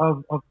epicenter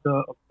of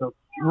the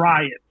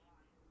riot.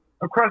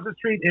 Across the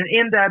street, and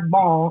in that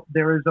mall,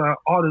 there is a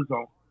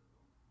AutoZone.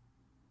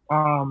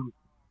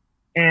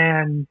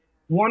 And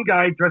one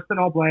guy dressed in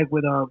all black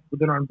with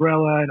an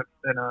umbrella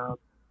and a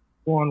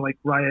full-on like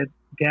riot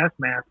gas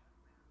mask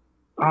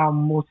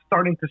was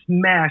starting to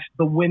smash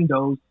the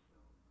windows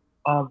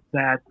of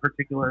that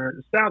particular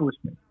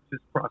establishment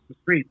just across the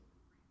street.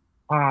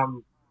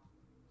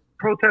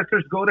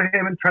 Protesters go to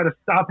him and try to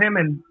stop him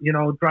and, you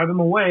know, drive him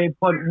away.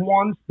 But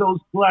once those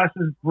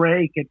glasses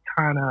break, it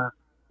kind of,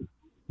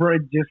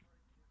 just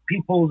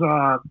people's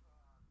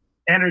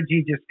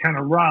energy just kind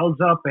of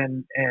riles up,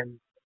 and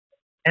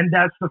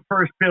that's the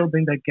first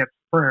building that gets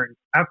burned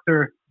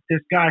after this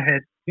guy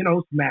had, you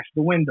know, smashed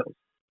the windows.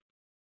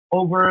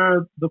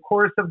 Over the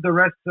course of the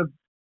rest of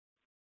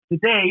the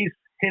days,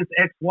 his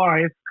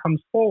ex-wife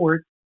comes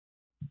forward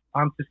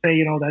to say,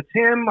 you know, that's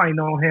him. I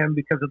know him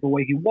because of the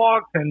way he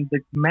walks and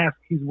the mask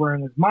he's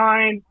wearing is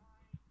mine.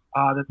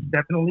 That's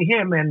definitely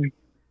him. And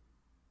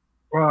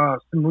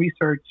some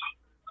research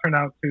turned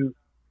out to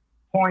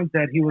point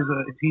that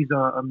he's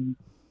a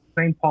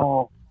St.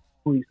 Paul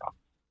police officer.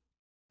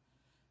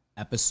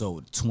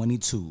 Episode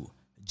 22.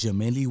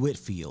 Jamily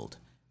Whitfield,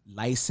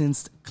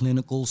 licensed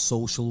clinical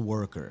social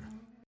worker.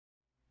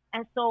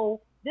 And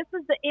so this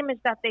is the image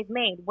that they've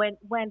made. When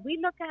we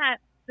look at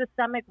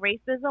systemic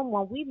racism,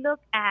 when we look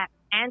at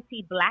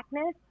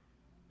anti-Blackness,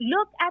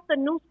 look at the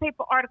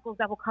newspaper articles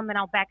that were coming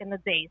out back in the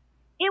days.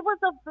 It was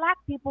of Black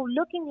people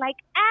looking like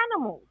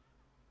animals,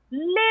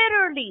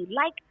 literally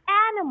like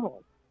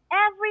animals.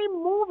 Every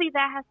movie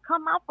that has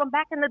come out from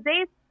back in the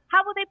days,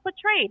 how were they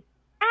portrayed?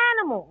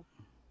 Animals,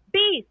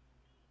 beasts,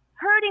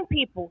 hurting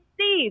people,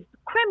 thieves,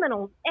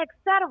 criminals,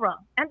 etc.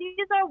 And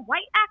these are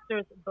white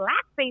actors,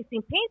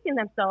 black-facing, painting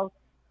themselves,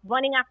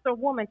 running after a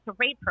woman to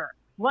rape her,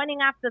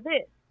 running after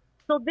this.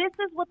 So this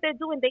is what they're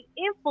doing. They're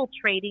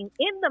infiltrating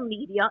in the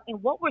media,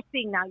 and what we're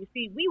seeing now. You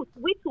see,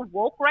 we too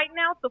woke right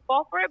now to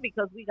fall for it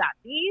because we got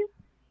these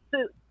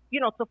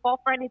to fall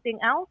for anything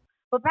else.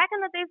 But back in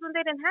the days when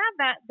they didn't have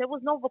that, there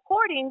was no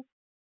recording.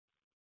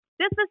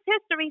 This is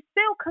history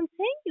still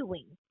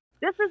continuing.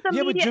 This is the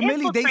media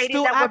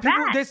infiltrating that we're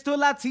back. There's still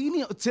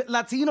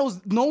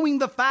Latinos knowing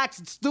the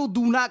facts still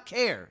do not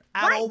care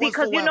at all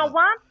because whatsoever. You know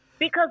what?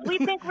 Because we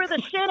think we're the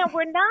shit and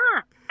we're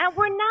not. And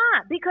we're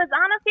not. Because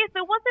honestly, if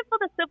it wasn't for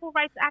the Civil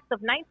Rights Act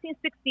of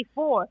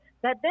 1964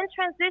 that then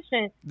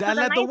transitioned to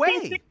the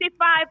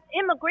 1965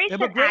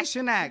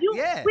 Immigration Act, we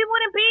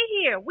wouldn't be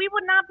here. We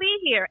would not be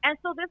here. And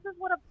so this is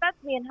what upsets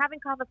me in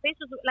having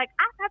conversations with, like,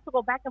 I've had to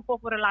go back and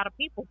forth with a lot of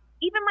people,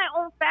 even my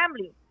own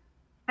family.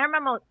 I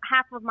remember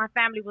half of my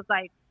family was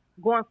like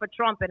going for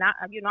Trump, and I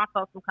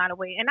felt some kind of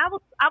way. And I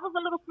was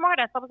a little smart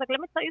ass. I was like, let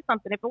me tell you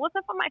something. If it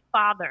wasn't for my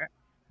father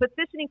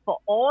petitioning for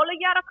all of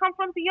y'all to come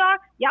from DR,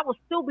 y'all will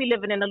still be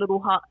living in a little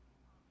hut.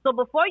 So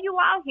before you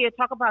out here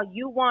talk about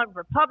you want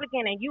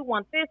Republican and you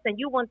want this and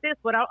you want this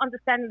without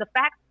understanding the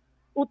facts,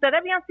 ustedes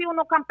habían sido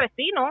unos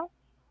campesinos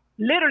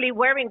literally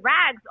wearing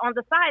rags on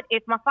the side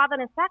if my father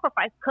didn't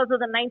sacrifice because of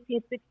the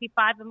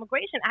 1965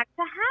 Immigration Act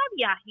to have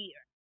y'all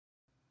here.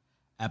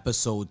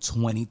 Episode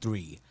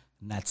 23.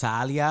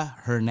 Natalia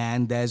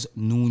Hernandez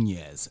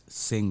Nunez,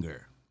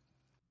 singer.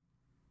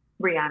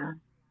 Rihanna.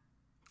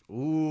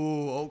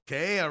 Ooh,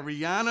 okay, a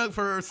Rihanna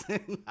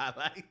person. I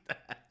like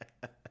that.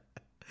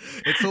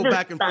 It's so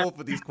back and forth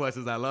with these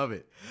questions. I love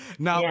it.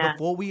 Now,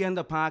 before we end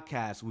the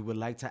podcast, we would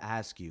like to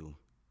ask you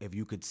if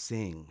you could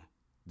sing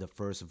the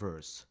first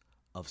verse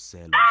of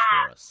Celos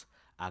for us,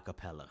 a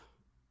cappella.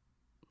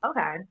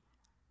 Okay.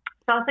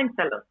 So I'll sing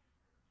Celos.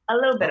 A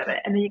little bit of it,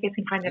 and then you guys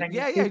can find it on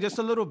YouTube. Yeah, just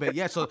a little bit.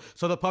 Yeah, so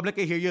the public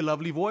can hear your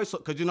lovely voice,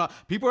 because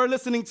people are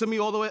listening to me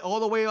all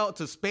the way out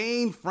to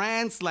Spain,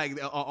 France, like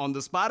on the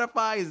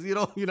Spotify.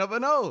 You never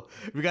know.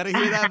 We got to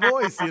hear that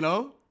voice,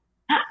 All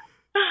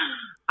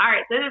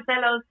right, so this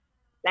Celos,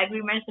 like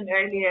we mentioned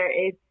earlier,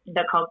 is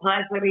the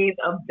complexities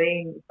of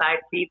being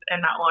side piece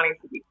and not wanting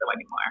to be so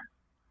anymore.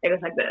 It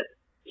goes like this.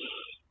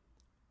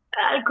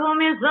 Al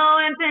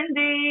comienzo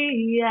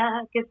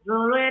entendía que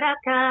solo era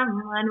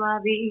cama, no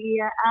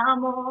había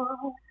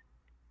amor.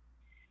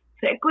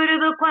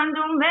 Recuerdo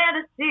cuando me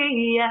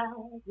decías,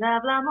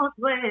 hablamos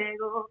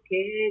luego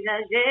que ya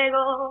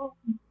llegó.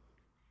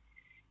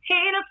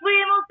 Y nos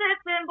fuimos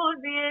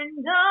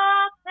desenvolviendo,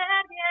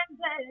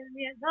 perdiendo el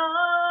miedo.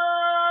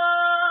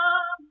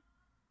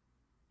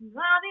 No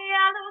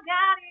había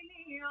lugar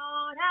y ni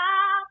hora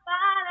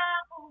para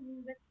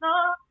un beso.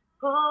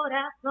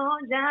 Corazón,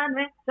 ya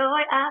no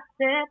estoy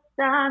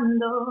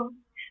aceptando.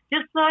 Yo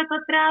soy tu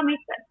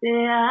trámite,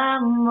 te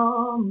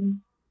amo.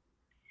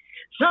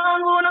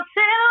 Son unos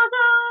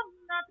celos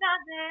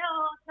tras de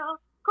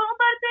otro,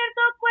 compartir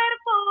tu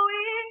cuerpo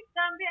y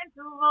también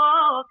tu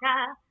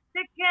boca. Sé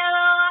que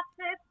lo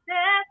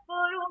acepté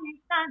por un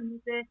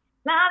instante.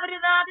 La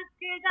verdad es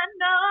que ya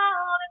no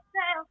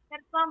deseo ser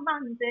tu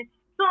amante.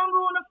 Son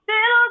unos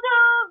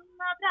celos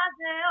uno tras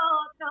de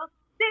otro.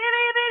 Sí,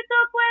 vivir tu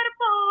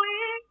cuerpo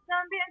y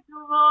también tu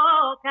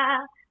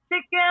boca.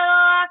 Sé que lo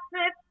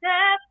acepté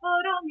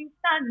por un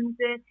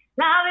instante.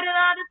 La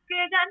verdad es que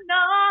ya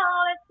no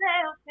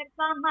deseo ser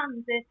tu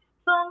amante.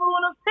 Son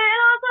unos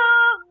celos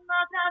uno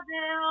tras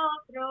de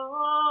otro.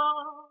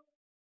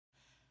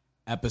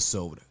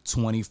 Episode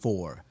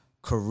 24.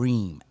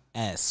 Kareem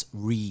S.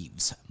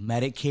 Reeves,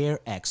 Medicare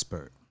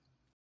expert.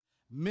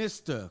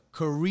 Mr.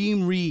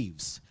 Kareem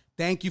Reeves,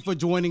 thank you for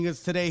joining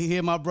us today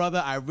here, my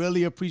brother. I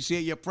really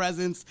appreciate your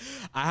presence.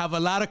 I have a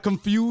lot of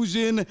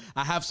confusion.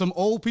 I have some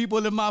old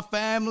people in my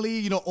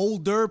family,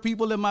 older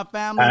people in my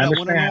family that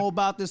want to know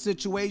about this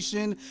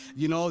situation.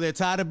 They're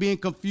tired of being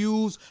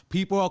confused.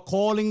 People are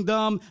calling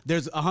them.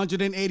 There's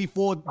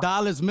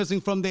 $184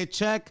 missing from their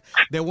check.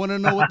 They want to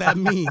know what that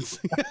means.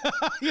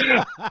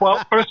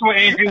 Well, first of all,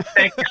 Andrew,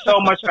 thank you so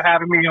much for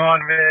having me on,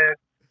 man.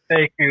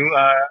 Thank you.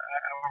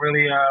 I'm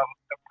really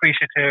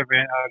appreciative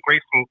and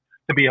grateful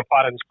to be a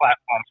part of this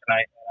platform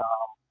tonight.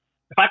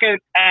 If I could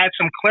add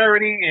some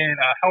clarity and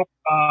help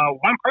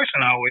one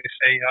person, I always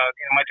say,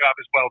 my job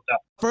is well done.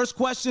 First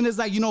question is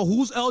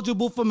who's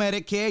eligible for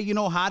Medicare?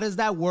 How does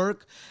that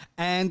work?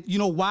 And,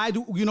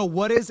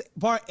 what is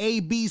part A,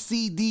 B,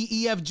 C, D,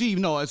 E, F, G?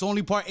 No, it's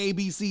only part A,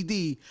 B, C,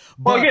 D.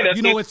 But,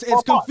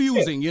 it's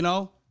confusing,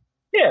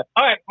 Yeah.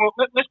 All right. Well,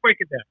 let's break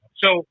it down.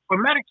 So for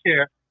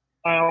Medicare,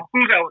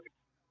 who's eligible?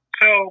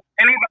 So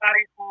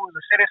anybody who is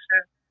a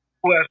citizen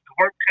who has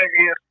worked 10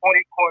 years, 40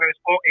 quarters,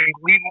 or a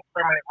legal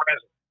permanent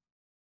resident.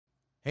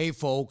 Hey,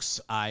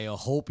 folks, I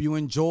hope you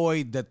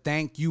enjoyed the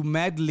thank you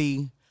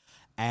medley.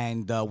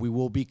 And we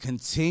will be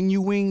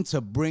continuing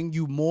to bring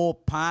you more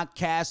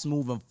podcasts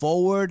moving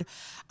forward.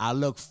 I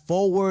look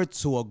forward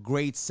to a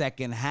great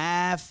second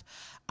half.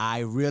 I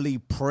really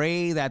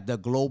pray that the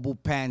global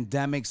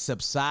pandemic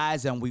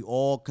subsides and we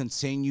all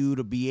continue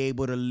to be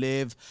able to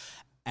live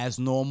as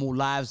normal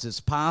lives as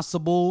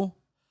possible.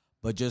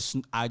 But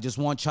I just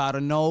want y'all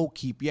to know,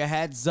 keep your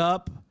heads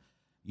up.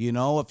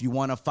 If you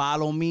want to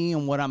follow me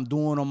and what I'm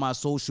doing on my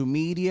social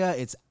media,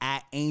 it's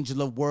at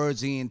Angel of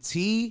Words ENT.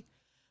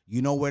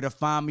 You know where to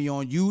find me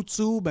on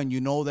YouTube, and you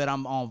know that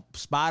I'm on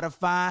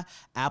Spotify,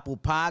 Apple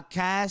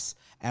Podcasts,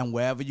 and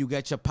wherever you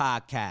get your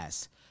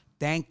podcasts.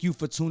 Thank you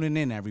for tuning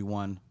in,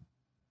 everyone.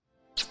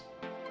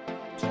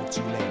 Talk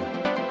to you later.